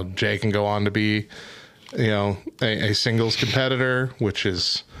how Jey can go on to be, a singles competitor, which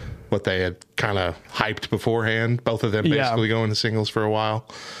is what they had kind of hyped beforehand. Both of them basically going to singles for a while.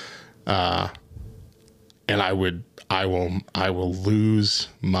 And I will lose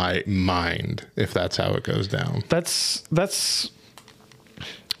my mind if that's how it goes down. That's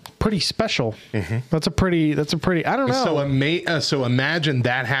pretty special. Mm-hmm. That's a pretty, I don't know. So imagine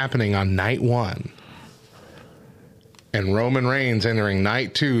that happening on night 1. And Roman Reigns entering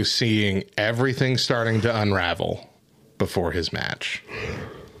night 2, seeing everything starting to unravel before his match.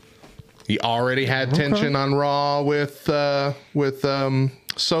 He already had tension on Raw with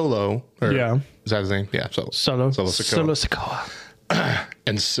Solo. Is that his name? Yeah, Solo Sikoa.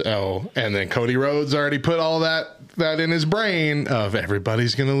 And then Cody Rhodes already put all that in his brain of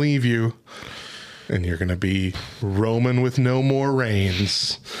everybody's going to leave you, and you're going to be Roman with no more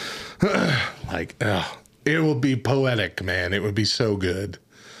Reigns. It will be poetic, man. It would be so good.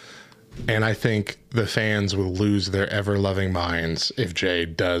 And I think the fans will lose their ever-loving minds if Jey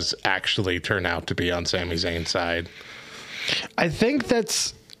does actually turn out to be on Sami Zayn's side. I think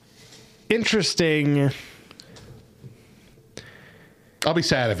that's interesting. I'll be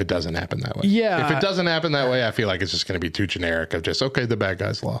sad if it doesn't happen that way. Yeah. If it doesn't happen that way, I feel like it's just going to be too generic of just, okay, the bad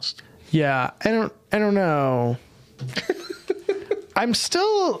guys lost. Yeah. I don't know. I'm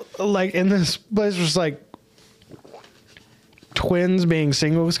still like in this place where it's like twins being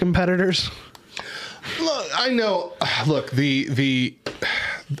singles competitors. Look, I know. Look, I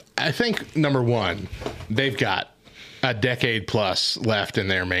think number one, they've got a decade plus left in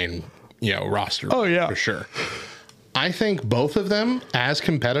their main, roster. Oh yeah, for sure. I think both of them, as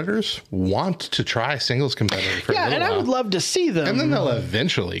competitors, want to try singles competitor for a little while. I would love to see them. And then they'll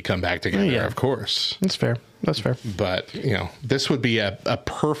eventually come back together, of course. That's fair. But, this would be a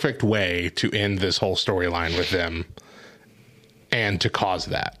perfect way to end this whole storyline with them and to cause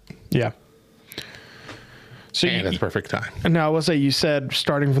that. Yeah. So it's perfect time. Now, I will say, you said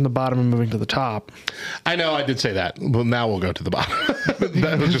starting from the bottom and moving to the top. I know, I did say that. Well, now we'll go to the bottom.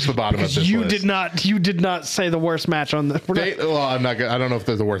 That was just the bottom of this list. You did not say the worst match on the... I'm not gonna, I don't know if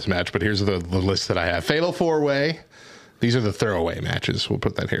they're the worst match, but here's the list that I have. Fatal 4-Way. These are the throwaway matches. We'll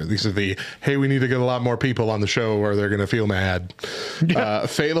put that here. These are the, hey, we need to get a lot more people on the show or they're going to feel mad. Yeah.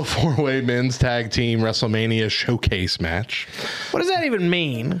 Fatal 4-Way men's tag team WrestleMania showcase match. What does that even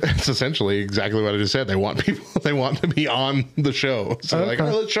mean? It's essentially exactly what I just said. They want to be on the show. So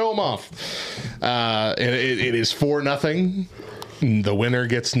let's show them off. It is 4-0. The winner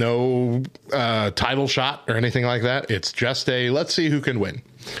gets no title shot or anything like that. It's just let's see who can win.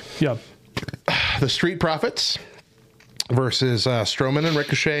 Yeah. The Street Profits versus Strowman and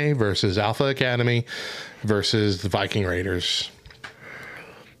Ricochet versus Alpha Academy versus the Viking Raiders.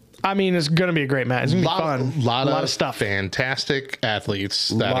 I mean, it's going to be a great match. It's going to be fun. A lot of stuff. Fantastic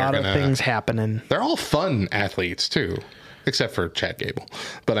athletes. A lot of things happening. They're all fun athletes too, except for Chad Gable.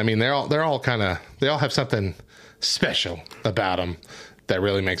 But I mean, they all have something special about them that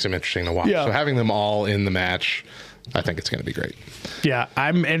really makes them interesting to watch. Yeah. So having them all in the match, I think it's going to be great. Yeah,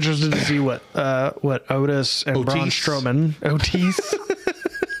 I'm interested to see what Otis and Braun Strowman,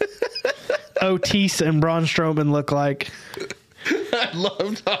 Otis and Braun Strowman look like. I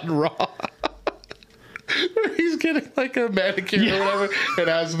loved on Raw where he's getting like a manicure or whatever and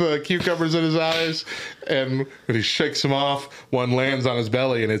has the cucumbers in his eyes, and when he shakes them off, one lands on his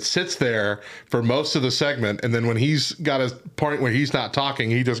belly and it sits there for most of the segment, and then when he's got a point where he's not talking,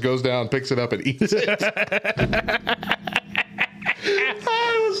 he just goes down, picks it up, and eats it.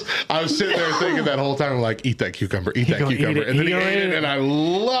 I was sitting there thinking that whole time, like, eat that cucumber, eat that cucumber. And then he ate it, and I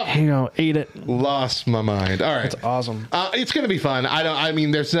love it. He gonna eat it. Lost my mind. All right. That's awesome. It's going to be fun. I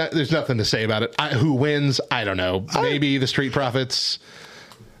mean, there's nothing to say about it. Who wins? I don't know. Maybe the Street Profits.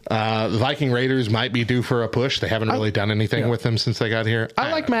 The Viking Raiders might be due for a push. They haven't really done anything with them since they got here. I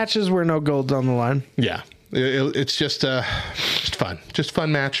like matches where no gold's on the line. Yeah. It's just fun. Just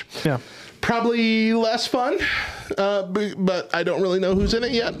fun match. Yeah. Probably less fun, but I don't really know who's in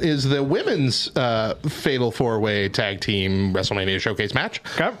it yet, is the women's Fatal 4-Way Tag Team WrestleMania Showcase match.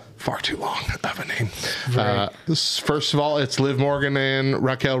 Okay. Far too long of a name. First of all, it's Liv Morgan and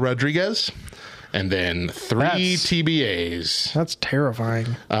Raquel Rodriguez, and then three TBAs. That's terrifying.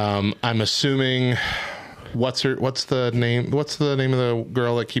 I'm assuming... What's the name of the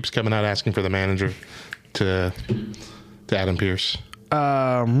girl that keeps coming out asking for the manager to Adam Pearce?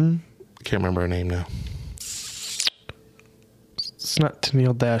 Can't remember her name now. It's not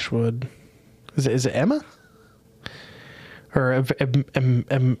Tennille Dashwood. Is it Emma? Or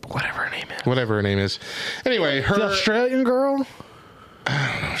whatever her name is. Whatever her name is. Anyway, The Australian girl?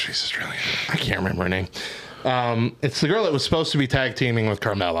 I don't know. She's Australian. I can't remember her name. It's the girl that was supposed to be tag teaming with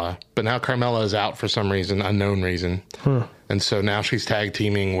Carmella, but now Carmella is out for some reason, unknown reason. And so now she's tag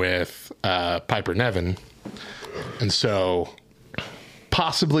teaming with Piper Niven. And so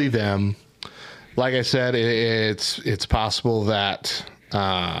possibly them. Like I said, it's possible that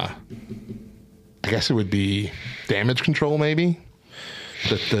I guess it would be Damage Control, maybe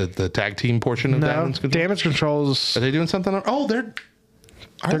the tag team portion of Damage Control. Damage Control's. Are they doing something? Oh,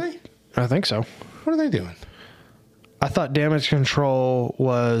 are they? I think so. What are they doing? I thought Damage Control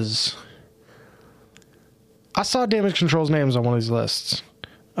was. I saw Damage Control's names on one of these lists.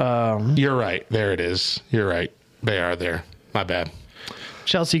 You're right. There it is. You're right. They are there. My bad.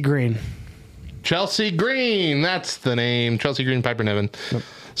 Chelsea Green. Chelsea Green. That's the name. Chelsea Green, Piper Niven. Yep.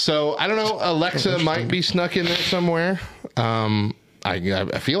 So, I don't know. Alexa might be snuck in there somewhere. I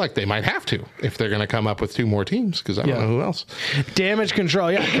feel like they might have to if they're going to come up with two more teams, because I don't know who else. Damage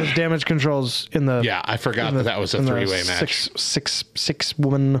Control, yeah, because Damage Control's in the... Yeah, I forgot that was a three-way match. Six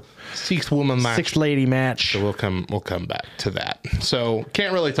woman match. Six lady match. So we'll come back to that. So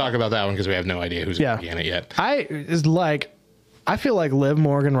can't really talk about that one because we have no idea who's going to be in it yet. I feel like Liv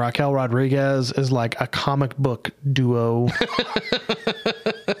Morgan, Raquel Rodriguez is like a comic book duo.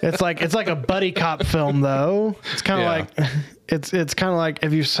 It's like a buddy cop film, though. It's kind of like it's kind of like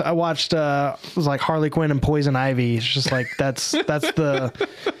if I watched it was like Harley Quinn and Poison Ivy. It's just like that's the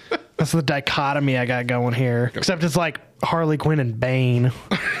dichotomy I got going here. Except it's like Harley Quinn and Bane.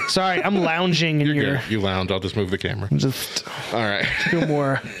 Sorry, I'm lounging in your. Good. You lounge. I'll just move the camera. Just all right. Do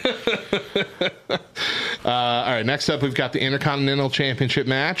more. All right. Next up, we've got the Intercontinental Championship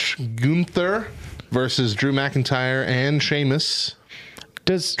match: Gunther versus Drew McIntyre and Sheamus.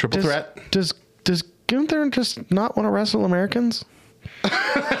 Triple threat. Does Gunther just not want to wrestle Americans?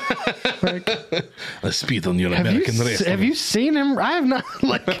 Like, let's speed on your American wrestling. Have you seen him? I have not.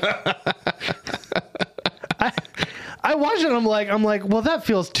 Like, I watch it. I'm like, well, that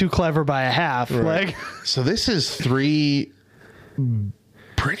feels too clever by a half. Right. Like, so this is three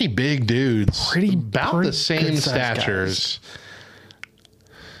pretty big dudes, about the same statures.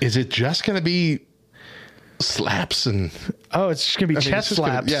 Is it just going to be slaps and? Oh, it's just gonna be chest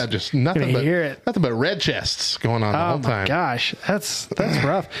slaps. Just nothing but nothing but red chests going on the whole time. Oh my gosh, that's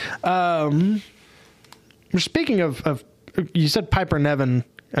rough. Speaking of, you said Piper Niven,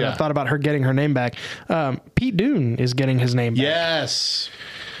 and I thought about her getting her name back. Pete Dunne is getting his name back. Yes.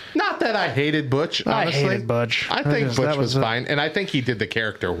 Not that I hated Butch. Honestly. I hated Butch. I think Butch was fine, and I think he did the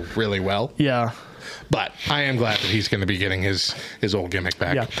character really well. Yeah. But I am glad that he's going to be getting his old gimmick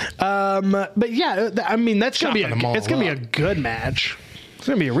back. Yeah. But yeah, I mean, that's going to be a good match. It's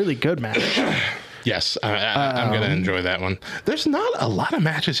going to be a really good match. Yes, I'm going to enjoy that one. There's not a lot of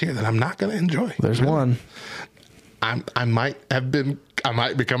matches here that I'm not going to enjoy. There's one. I might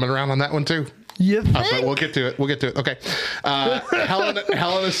be coming around on that one too. You think? But we'll get to it. Okay. Hell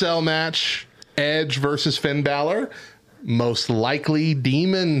in a Cell match. Edge versus Finn Balor. Most likely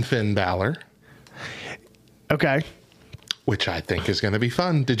Demon Finn Balor. Okay. Which I think is going to be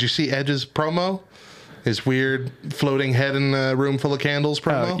fun. Did you see Edge's promo? His weird floating head in a room full of candles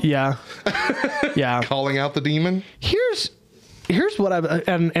promo? Yeah. Yeah. Calling out the demon? Here's what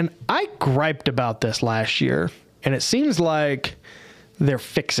and I griped about this last year, and it seems like they're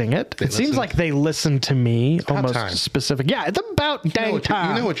fixing it. It seems listen. like they listen to me almost time. specific. Yeah, it's about dang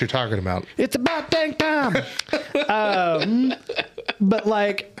time. You know what you're talking about. It's about dang time. But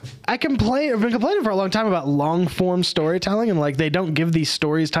like, I've been complaining for a long time about long form storytelling, and like they don't give these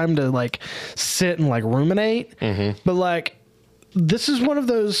stories time to like sit and like ruminate. But like, this is one of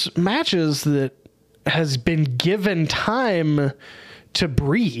those matches that has been given time to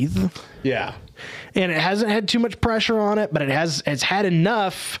breathe. Yeah. And it hasn't had too much pressure on it, but it's had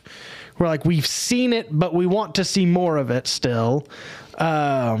enough where like we've seen it, but we want to see more of it still.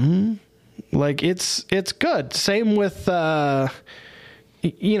 Like it's good. Same with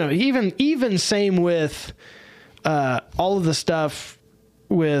even same with all of the stuff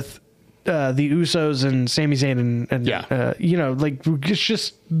with the Usos and Sami Zayn and like it's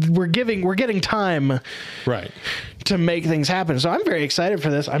just we're getting time Right. to make things happen. So I'm very excited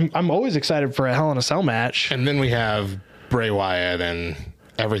for this. I'm always excited for a Hell in a Cell match. And then we have Bray Wyatt and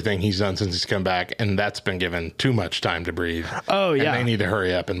everything he's done since he's come back, and that's been given too much time to breathe. Oh, yeah. And they need to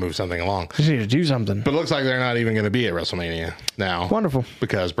hurry up and move something along. Just need to do something. But it looks like they're not even going to be at WrestleMania now. Wonderful.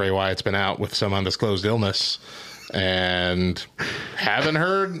 Because Bray Wyatt's been out with some undisclosed illness. And haven't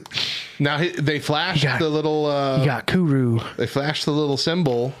heard. Now they flashed the little. You got Kuru. They flashed the little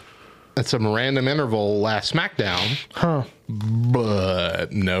symbol at some random interval last SmackDown. Huh.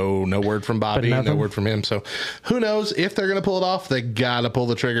 But no word from Bobby, no word from him. So who knows if they're going to pull it off? They got to pull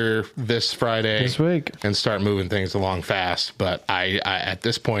the trigger this Friday, this week, and start moving things along fast. But I at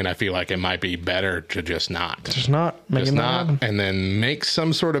this point, I feel like it might be better to just not, and then make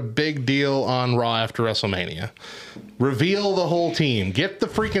some sort of big deal on Raw after WrestleMania. Reveal the whole team. Get the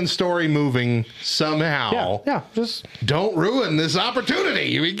freaking story moving somehow. Yeah. Just don't ruin this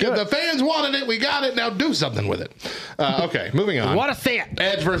opportunity. The fans wanted it. We got it. Now do something with it. Okay, moving on. What a thing!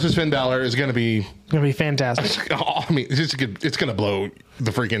 Edge versus Finn Balor is going to be fantastic. I mean, it's going to blow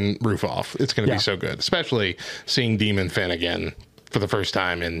the freaking roof off. It's going to be so good, especially seeing Demon Finn again for the first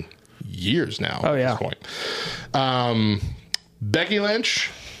time in years now. Oh, at this point. Becky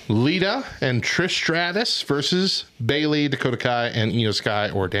Lynch, Lita, and Trish Stratus versus Bayley, Dakota Kai, and Io Sky,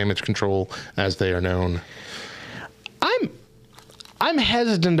 or Damage Control as they are known. I'm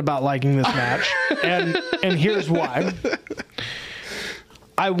hesitant about liking this match, and here's why.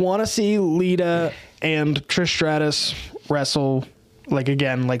 I want to see Lita and Trish Stratus wrestle like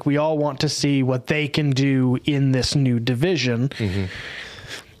again. Like we all want to see what they can do in this new division. Mm-hmm.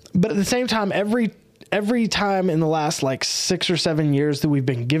 But at the same time, every time in the last like 6 or 7 years that we've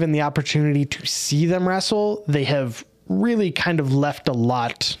been given the opportunity to see them wrestle, they have really kind of left a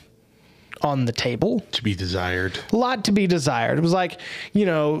lot on the table. To be desired. A lot to be desired. It was like,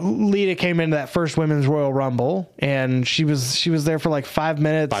 Lita came into that first Women's Royal Rumble and she was there for like 5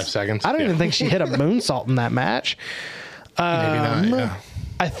 minutes. 5 seconds. I don't even think she hit a moonsault in that match. Maybe not, yeah.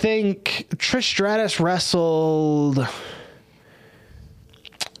 I think Trish Stratus wrestled...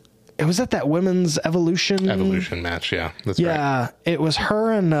 It was at that Women's Evolution match, yeah. That's right. Yeah, it was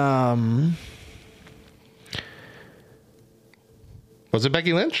her and... Was it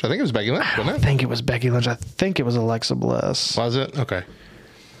Becky Lynch? I think it was Becky Lynch, wasn't it? I think it was Becky Lynch. I think it was Alexa Bliss. Was it? Okay.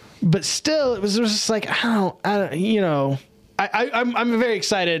 But still, it was just like, I'm very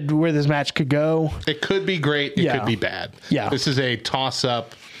excited where this match could go. It could be great. It could be bad. Yeah. This is a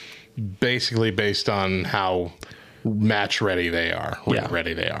toss-up basically based on how match ready they are.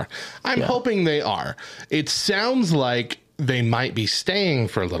 Ready they are. I'm hoping they are. It sounds like they might be staying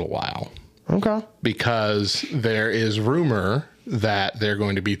for a little while. Okay. Because there is rumor that they're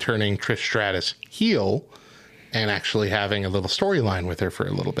going to be turning Trish Stratus heel and actually having a little storyline with her for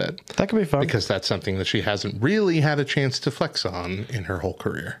a little bit. That could be fun. Because that's something that she hasn't really had a chance to flex on in her whole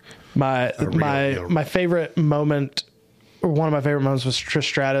career. My favorite moment, or one of my favorite moments was Trish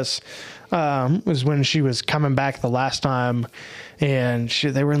Stratus, was when she was coming back the last time and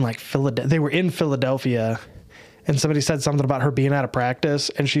they were in like Philadelphia. And somebody said something about her being out of practice,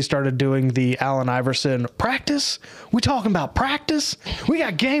 and she started doing the Allen Iverson practice. We talking about practice? We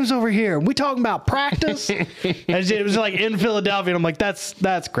got games over here. We talking about practice? And it was like in Philadelphia, and I'm like, that's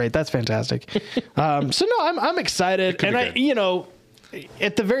great. That's fantastic. So no, I'm excited, and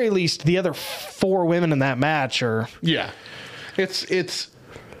at the very least, the other 4 women in that match are it's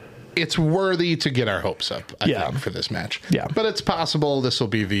worthy to get our hopes up. I think for this match. Yeah, but it's possible this will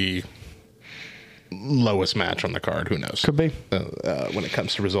be the lowest match on the card. Who knows? Could be. When it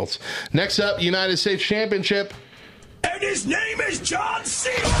comes to results. Next up, United States Championship. And his name is John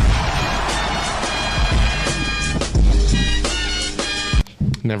Cena.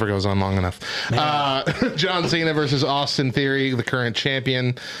 Never goes on long enough. John Cena versus Austin Theory, the current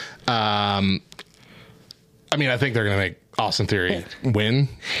champion. I think they're going to make Austin Theory win.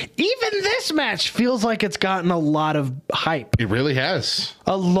 Even this match feels like it's gotten a lot of hype. It really has.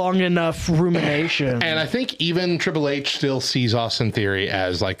 A long enough rumination. And I think even Triple H still sees Austin Theory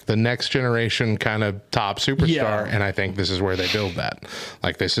as like the next generation kind of top superstar. Yeah. And I think this is where they build that.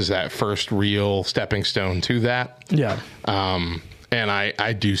 Like this is that first real stepping stone to that. Yeah. And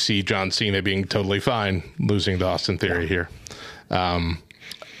I do see John Cena being totally fine losing to Austin Theory here.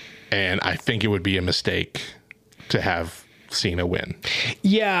 And I think it would be a mistake to have Cena win.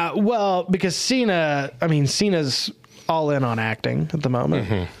 Yeah, well, because Cena's all in on acting at the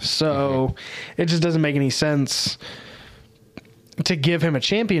moment. So it just doesn't make any sense to give him a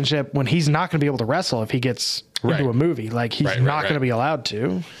championship when he's not going to be able to wrestle if he gets into a movie. Like, he's not going to be allowed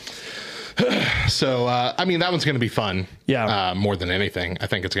to. So, that one's going to be fun. Yeah. More than anything. I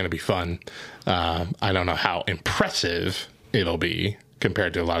think it's going to be fun. I don't know how impressive it'll be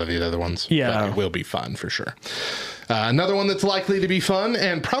compared to a lot of these other ones. Yeah. But it will be fun for sure. Another one that's likely to be fun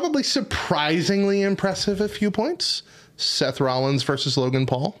and probably surprisingly impressive at few points. Seth Rollins versus Logan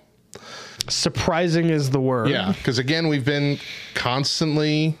Paul. Surprising is the word. Yeah, because again, we've been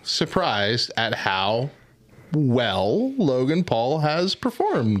constantly surprised at how well Logan Paul has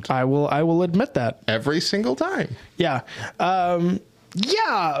performed. I will admit that. Every single time. Yeah.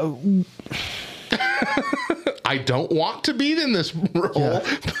 Yeah. I don't want to be in this role,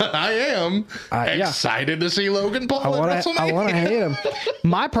 but I am excited to see Logan Paul at WrestleMania. I want to hate him.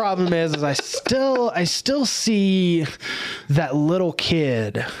 My problem is I still see that little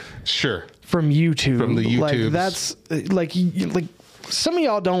kid Sure. from YouTube. From the YouTubes. Like, that's like some of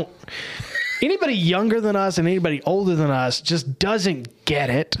y'all don't. Anybody younger than us and anybody older than us just doesn't get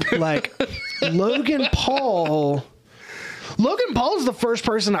it. Like Logan Paul is the first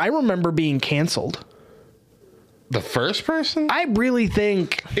person I remember being canceled. The first person? I really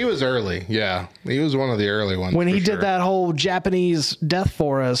think He was early, yeah. He was one of the early ones. when he for sure. did that whole Japanese death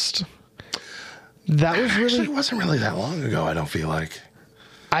forest, that was Actually, really. it wasn't really that long ago, I don't feel like.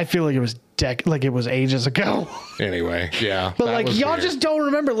 I feel like it was it was ages ago. Anyway, yeah. But that like was y'all weird. just don't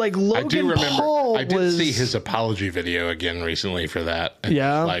remember. Like I Logan do remember. Paul I did was. see his apology video again recently for that. And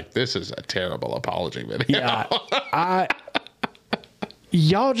Yeah. like, this is a terrible apology video. Yeah,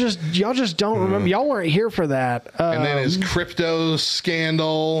 y'all just don't remember. Y'all weren't here for that. And then his crypto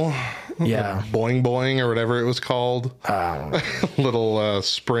scandal. Yeah. Boing Boing or whatever it was called. Little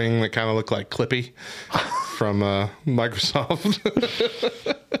spring that kind of looked like Clippy from Microsoft.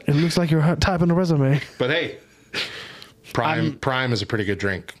 It looks like you're typing a resume. But hey, Prime is a pretty good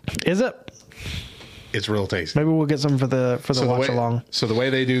drink. Is it? It's real tasty. Maybe we'll get some for the watch along. So the way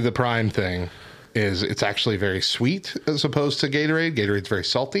they do the Prime thing is it's actually very sweet as opposed to Gatorade. Gatorade's very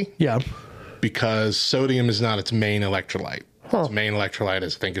salty Yeah. because sodium is not its main electrolyte. Its main electrolyte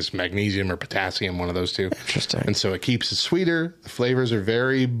is, I think, is magnesium or potassium, one of those two. Interesting. And so it keeps it sweeter. The flavors are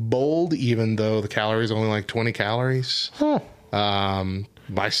very bold, even though the calories are only like 20 calories.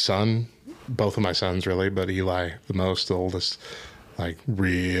 My son, both of my sons really, but Eli, the most, the oldest, like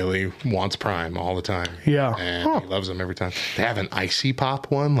really wants Prime all the time. Yeah. And he loves them every time. They have an Icy Pop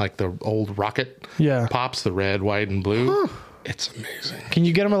one, like the old Rocket Pops, the red, white, and blue. It's amazing. Can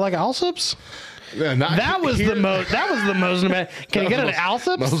you get them at like Allsup's? That was the most. Can you get it at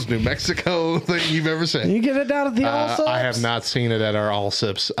Allsup's? Most New Mexico thing you've ever seen. You get it down at the Allsup's? I have not seen it at our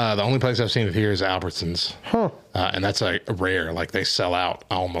Allsup's. The only place I've seen it here is Albertsons. And that's like rare. Like they sell out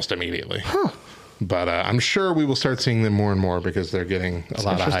almost immediately. But I'm sure we will start seeing them more and more because they're getting a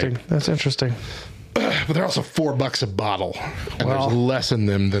lot of hype. That's interesting. But they're also $4 a bottle, and Well, there's less in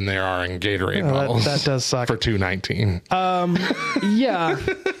them than there are in Gatorade bottles. that does suck. For $2.19. Yeah.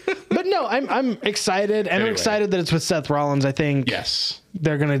 But no, I'm excited, and Anyway. I'm excited that it's with Seth Rollins. I think Yes.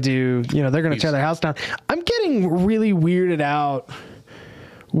 they're gonna do. They're gonna tear their house down. I'm getting really weirded out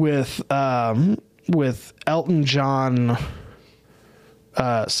with Elton John,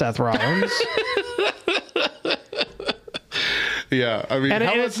 Seth Rollins. Yeah, I mean, And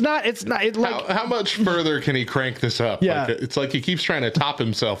it's not like how much further can he crank this up? Yeah. Like, it's like he keeps trying to top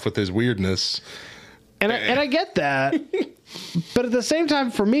himself with his weirdness. and I get that, but at the same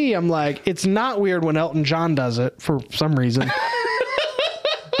time, for me, I'm like, it's not weird when Elton John does it for some reason.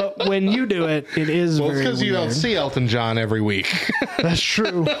 But when you do it, it is Well, it's very because you don't weird. see Elton John every week. That's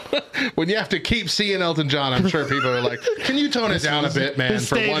true. When you have to keep seeing Elton John, I'm sure people are like, "Can you tone it down a bit, man, The for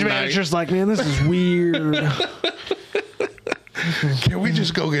stage one night? manager's like, man, this is weird. Can we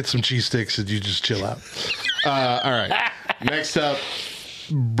just go get some cheese sticks and you just chill out?" All right. Next up,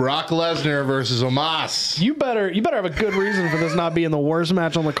 Brock Lesnar versus Omos. You better have a good reason for this not being the worst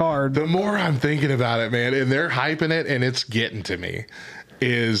match on the card. The more I'm thinking about it, man, and they're hyping it, and it's getting to me,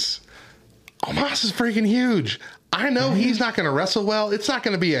 is Omos is freaking huge. I know he's not going to wrestle well. It's not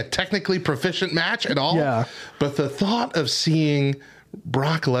going to be a technically proficient match at all. Yeah. But the thought of seeing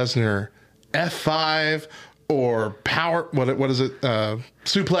Brock Lesnar F5 or power, what is it?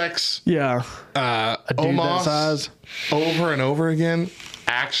 Suplex. Yeah. A dude that size. over and over again.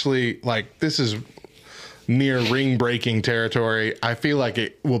 Actually, like, this is near ring breaking territory. I feel like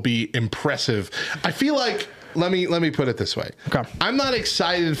it will be impressive. I feel like, let me put it this way. Okay. I'm not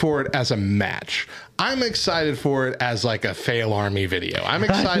excited for it as a match. I'm excited for it as like a fail army video. I'm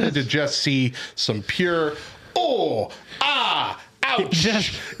excited to just see some pure, ouch. I'm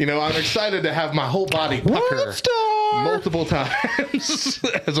excited to have my whole body pucker multiple times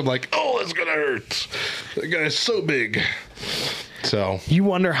as I'm like, it's going to hurt. That guy's so big. So you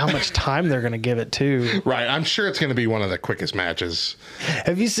wonder how much time they're going to give it to. Right. I'm sure it's going to be one of the quickest matches.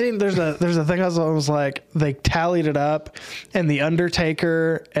 Have you seen, there's a thing I was like, they tallied it up and the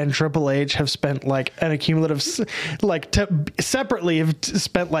Undertaker and Triple H have spent like an accumulative, separately have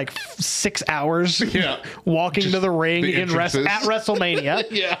spent like 6 hours walking Just to the ring the at WrestleMania.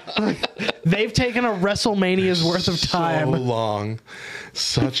 Yeah. They've taken a WrestleMania's worth of time. So long.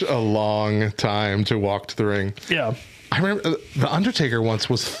 Such a long time to walk to the ring. Yeah. I remember the Undertaker once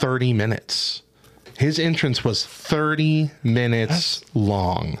was 30 minutes. His entrance was 30 minutes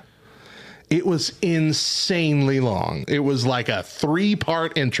long. It was insanely long. It was like a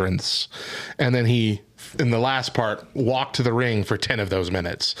 3-part entrance. And then he, in the last part, walked to the ring for 10 of those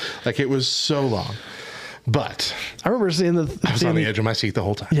minutes. Like, it was so long. But I remember seeing I was on the edge of my seat the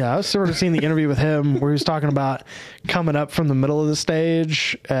whole time. Yeah, I was sort of seeing the interview with him where he was talking about coming up from the middle of the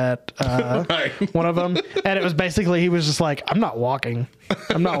stage at one of them. And it was basically, he was just like, I'm not walking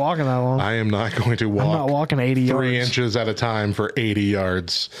that long. I am not going to walk. I'm not walking 80 yards. 3 inches at a time for 80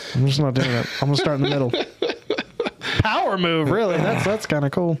 yards. I'm just not doing it. I'm going to start in the middle. Power move, really. That's kind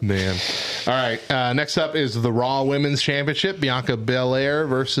of cool. Man. All right. Next up is the Raw Women's Championship. Bianca Belair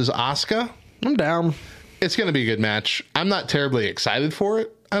versus Asuka. I'm down. It's going to be a good match. I'm not terribly excited for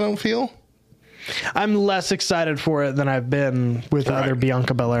it, I don't feel. I'm less excited for it than I've been with other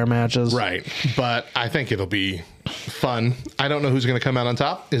Bianca Belair matches. Right. But I think it'll be fun. I don't know who's going to come out on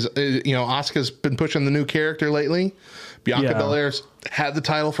top. Asuka's been pushing the new character lately. Bianca Belair's had the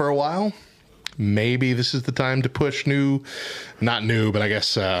title for a while. Maybe this is the time to push not new, but I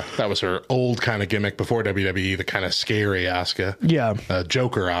guess that was her old kind of gimmick before WWE, the kind of scary Asuka. Yeah.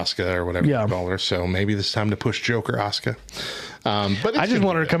 Joker Asuka or whatever you call her. So maybe this time to push Joker Asuka. But I just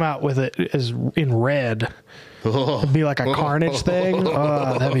want her to come out with it as in red. It'd be like a Carnage thing.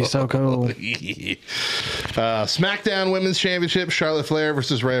 Oh, that'd be so cool. SmackDown Women's Championship, Charlotte Flair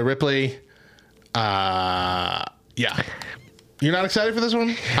versus Rhea Ripley. Yeah. You're not excited for this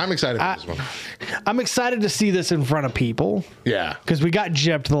one? I'm excited for this one. I'm excited to see this in front of people. Yeah. Because we got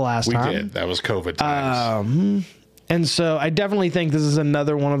gypped the last time. We did. That was COVID times. And so I definitely think this is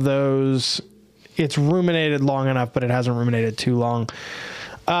another one of those. It's ruminated long enough, but it hasn't ruminated too long.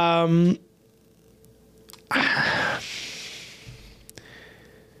 I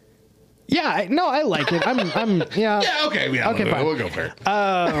like it. Yeah, okay. Fine. We'll go for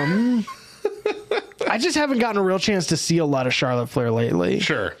it. I just haven't gotten a real chance to see a lot of Charlotte Flair lately.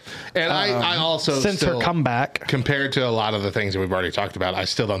 Sure. And I also, since her comeback, compared to a lot of the things that we've already talked about, I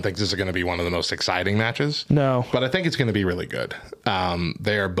still don't think this is going to be one of the most exciting matches. No. But I think it's going to be really good.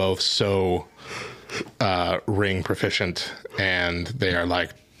 They are both so ring proficient, and they are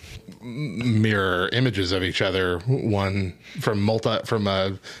like mirror images of each other, one from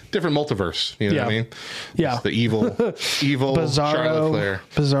a different multiverse. You know what I mean? Yeah. It's the evil Bizarro Charlotte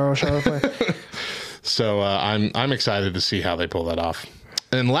Flair. So I'm excited to see how they pull that off.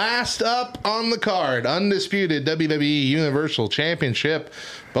 And last up on the card, undisputed WWE Universal Championship,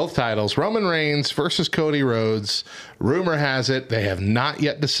 both titles, Roman Reigns versus Cody Rhodes. Rumor has it they have not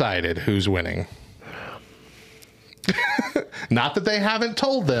yet decided who's winning. Not that they haven't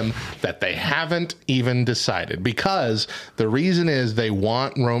told them, that they haven't even decided, because the reason is they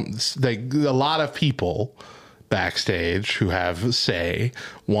want a lot of people backstage who have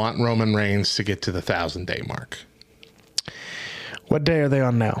want Roman Reigns to get to the 1,000-day mark. What day are they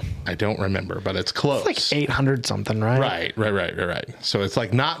on now? I don't remember, but it's close. It's like 800 something, right? Right. So it's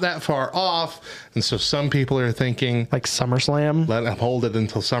like not that far off. And so some people are thinking like SummerSlam. Let them hold it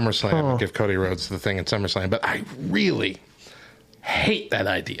until SummerSlam and give Cody Rhodes the thing at SummerSlam. But I really hate that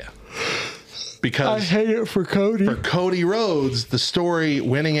idea. Because I hate it for Cody. For Cody Rhodes, the story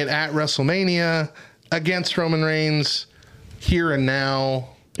winning it at WrestleMania against Roman Reigns here and now.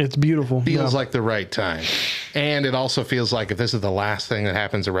 It's beautiful. Feels like the right time. And it also feels like if this is the last thing that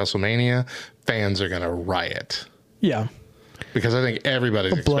happens at WrestleMania, fans are going to riot. Yeah. because I think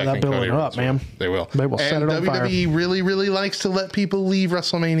everybody's blow that expecting Cody building up, Rhodes. man. They will. They will set it on fire. WWE really, really likes to let people leave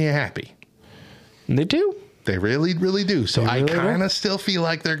WrestleMania happy. They do. They really, really do. So I really kind will. of still feel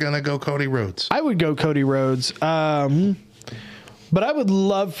like they're going to go Cody Rhodes. I would go Cody Rhodes. But I would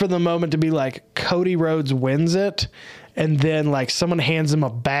love for the moment to be like Cody Rhodes wins it, and then like someone hands him a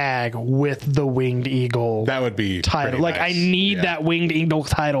bag with the Winged Eagle That would be title. pretty Like nice. I need that Winged Eagle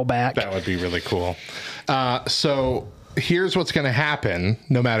title back. That would be really cool. So here's what's going to happen,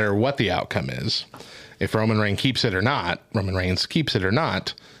 no matter what the outcome is. If Roman Reigns keeps it or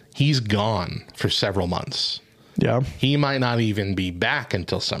not, he's gone for several months. Yeah. He might not even be back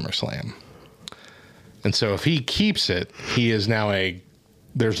until SummerSlam. And so if he keeps it, he is now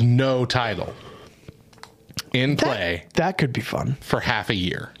there's no title in play That could be fun. for half a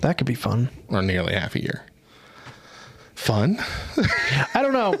year That could be fun. or nearly half a year. Fun? I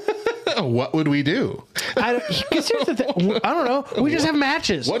don't know. What would we do? Because here's the thing. I don't know. We just have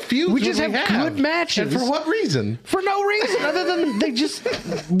matches. What feuds We would just we have good matches. And for what reason? For no reason other than they just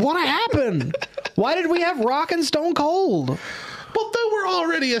want to happen. Why did we have Rock and Stone Cold? Well, they were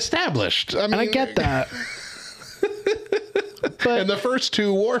already established. I mean, And I get that. But And the first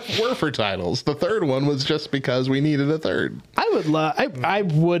two were for titles. The third one was just because we needed a third. I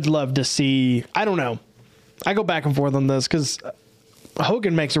would love to see. I don't know. I go back and forth on this because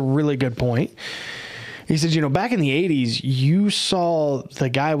Hogan makes a really good point. He says, back in the 80s, you saw the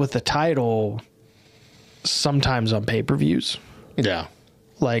guy with the title sometimes on pay-per-views. Yeah.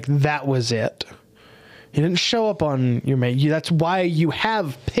 Like that was it. He didn't show up on your mate. That's why you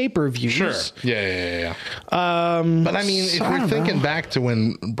have pay-per-views. Sure. Yeah. But I mean, if I we're don't thinking know. back to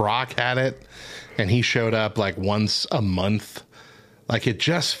when Brock had it and he showed up like once a month, like it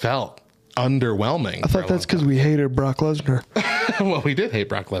just felt underwhelming. I thought that's because we hated Brock Lesnar. Well, we did hate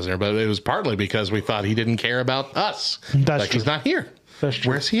Brock Lesnar, but it was partly because we thought he didn't care about us. That's like true. he's not here. That's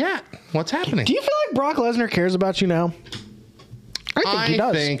true. Where's he at? What's happening? Do you feel like Brock Lesnar cares about you now? I think he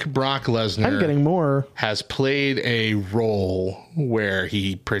does. I think Brock Lesnar I'm getting more. has played a role where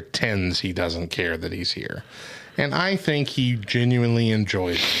he pretends he doesn't care that he's here. And I think he genuinely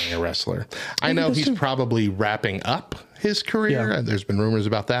enjoys being a wrestler. I know he's probably wrapping up his career. Yeah. There's been rumors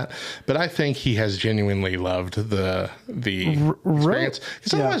about that. But I think he has genuinely loved the experience.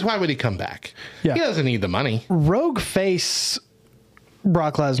 Because otherwise, why would he come back? Yeah. He doesn't need the money. Rogue face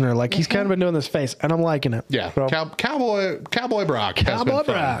Brock Lesnar. Like he's kind of been doing this face, and I'm liking it. Yeah. So, Cowboy Brock has been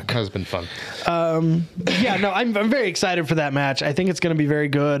fun. Has been fun. yeah, no, I'm very excited for that match. I think it's going to be very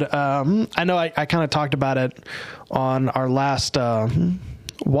good. I know I kind of talked about it on our last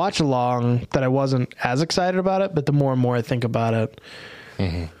watch along that I wasn't as excited about it, but the more and more I think about it,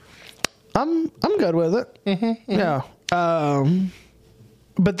 I'm good with it. Yeah.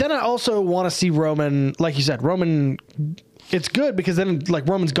 But then I also want to see Roman, like you said, Roman. It's good because then like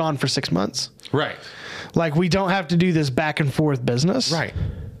Roman's gone for 6 months. Right. Like we don't have to do this back and forth business. Right.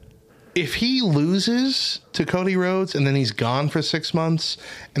 If he loses to Cody Rhodes and then he's gone for 6 months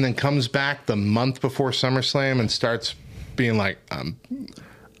and then comes back the month before SummerSlam and starts being like, I'm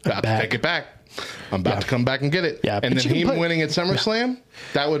about to take it back. I'm about to come back and get it. Yeah, and but then you him can put- winning at SummerSlam,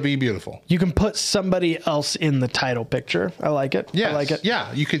 that would be beautiful. You can put somebody else in the title picture. I like it. Yes. I like it.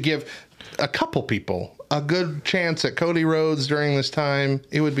 Yeah. You could give a couple people a good chance at Cody Rhodes during this time.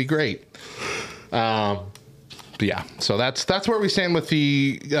 It would be great. But yeah, so that's where we stand with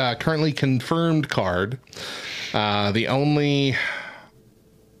the currently confirmed card. The only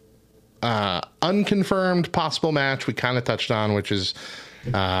unconfirmed possible match we kind of touched on, which is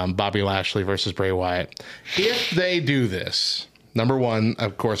Bobby Lashley versus Bray Wyatt. If they do this, number one,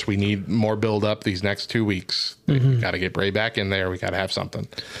 of course, we need more build up these next 2 weeks. Got to get Bray back in there. We got to have something.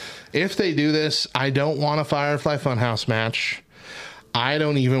 If they do this, I don't want a Firefly Funhouse match. I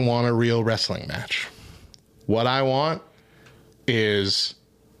don't even want a real wrestling match. What I want is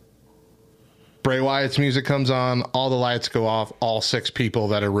Bray Wyatt's music comes on, all the lights go off, all 6 people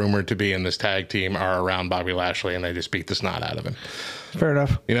that are rumored to be in this tag team are around Bobby Lashley, and they just beat the snot out of him. Fair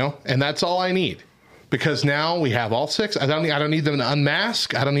enough. And that's all I need. Because now we have all 6. I don't need them to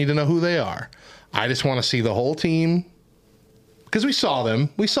unmask. I don't need to know who they are. I just want to see the whole team. Because we saw them.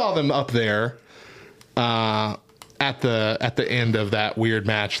 We saw them up there at the end of that weird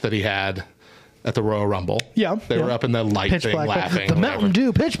match that he had at the Royal Rumble. Yeah. They were up in the light Pitch thing black laughing. The or whatever. Mountain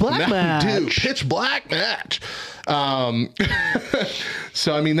Dew pitch black match. Mountain Dew pitch black match.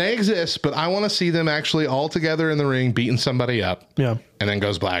 So, I mean, they exist, but I want to see them actually all together in the ring beating somebody up. Yeah. And then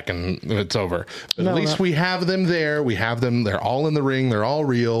goes black and it's over. But No, at least not- we have them there. We have them. They're all in the ring. They're all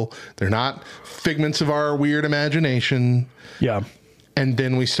real. They're not figments of our weird imagination. Yeah. and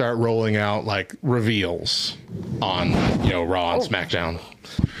then we start rolling out like reveals on Raw and SmackDown,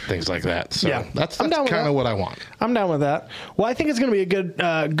 things like that. So Yeah. that's I'm down with kind that. of what I want. I'm down with that. Well, I think it's going to be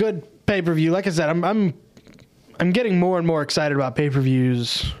a good pay-per-view. Like I said, I'm getting more and more excited about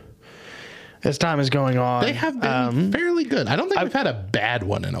pay-per-views as time is going on. They have been fairly good. I don't think we've had a bad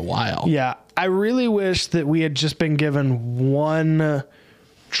one in a while. Yeah, I really wish that we had just been given one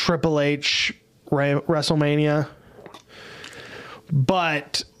Triple H WrestleMania.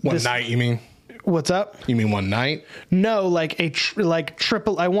 But One night, you mean? What's up? You mean one night? No, like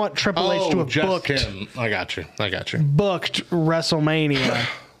triple. I want Triple H to have just booked him. I got you. booked WrestleMania.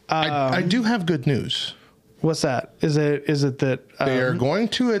 I do have good news. What's that? Is it that They are going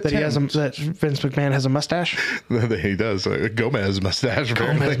to attempt. that Vince McMahon has a mustache? He does. A Gomez mustache.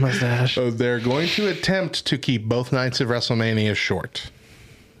 Apparently. Gomez mustache. So they're going to attempt to keep both nights of WrestleMania short.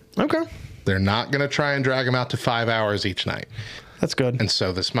 Okay, They're not going to try and drag them out to 5 hours each night. that's good. And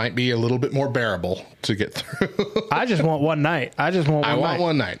so this might be a little bit more bearable to get through. I just want one night. I want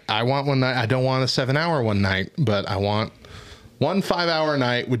one night. I want one night. I don't want a 7 hour one night, but I want one 5 hour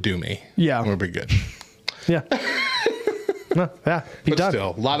night would do me. Yeah. We'll be good. Yeah. No, yeah. Be But done.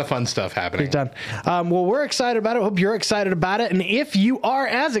 still, a lot of fun stuff happening. Done. Well, we're excited about it. Hope you're excited about it. And if you are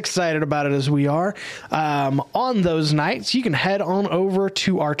as excited about it as we are, on those nights, you can head on over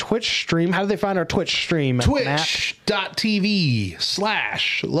to our Twitch stream. How do they find our Twitch stream? Matt?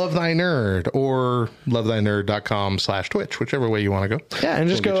 Twitch.tv/Love Thy Nerd or lovethynerd.com/Twitch, whichever way you want to go. Yeah, and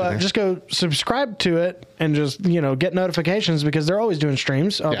just go subscribe to it and just get notifications because they're always doing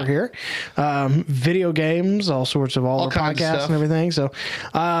streams over here. Video games, all sorts of all kinds of podcasts stuff. and everything. So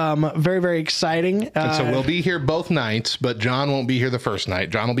very, very exciting. And so we'll be here both nights, but John won't be here the first night.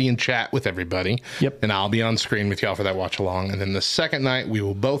 John will be in chat with everybody. Yep. And I'll be on screen with y'all for that watch along. And then the second night, we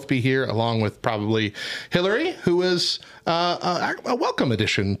will both be here along with probably Hillary, who is a welcome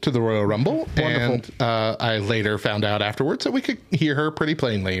addition to the Royal Rumble. Wonderful. And I later found out afterwards that we could hear her pretty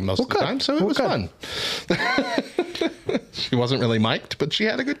plainly most of the time. So it was fun. She wasn't really mic'd, but she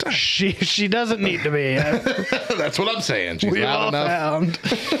had a good time. She doesn't need to be. That's what I'm saying. She's We loud all enough. found.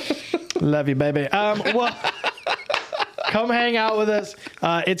 Love you, baby. Well, come hang out with us.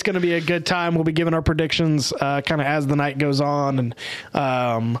 It's going to be a good time. We'll be giving our predictions kind of as the night goes on, and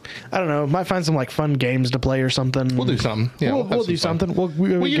I don't know. Might find some like fun games to play or something. We'll do something. Yeah, we'll do some fun. something.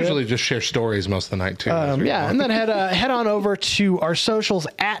 We usually just share stories most of the night too. Yeah, and then head on over to our socials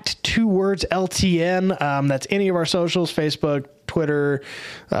at 2wordsLTN. That's any of our socials: Facebook, Twitter,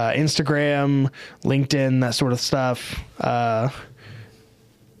 Instagram, LinkedIn, that sort of stuff.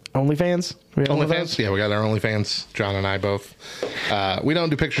 OnlyFans? We have OnlyFans? Yeah, we got our OnlyFans. John and I both. We don't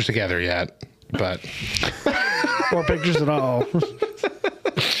do pictures together yet, but or pictures at all.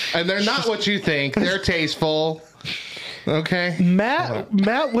 and they're not what you think. They're tasteful. Okay.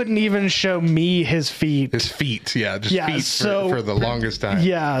 Matt wouldn't even show me his feet. His feet, just feet for the longest time.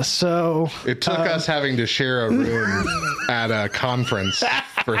 Yeah, so it took us having to share a room at a conference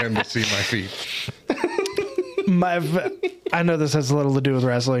for him to see my feet. I know this has little to do with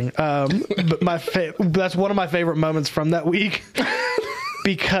wrestling, but that's one of my favorite moments from that week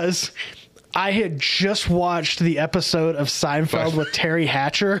because I had just watched the episode of Seinfeld with Terry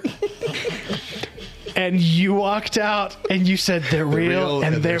Hatcher. And you walked out and you said they're real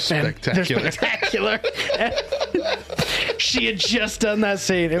and they're spectacular. She had just done that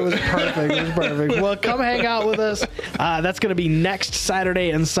scene. It was perfect. Well, come hang out with us. That's going to be next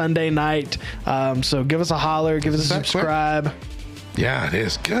Saturday and Sunday night. So give us a holler. Give us a subscribe. Yeah, it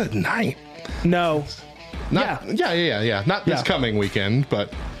is. Good night. No. Yeah. Not this coming weekend,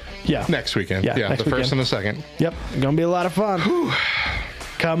 but next weekend. Yeah, next the first weekend. and the second. Yep. Going to be a lot of fun.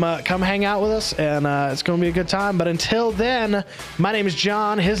 Come hang out with us, and it's going to be a good time. But until then, my name is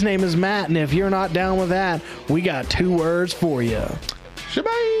John. His name is Matt. And if you're not down with that, we got 2 words for you.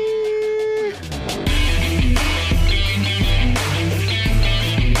 Shabbat.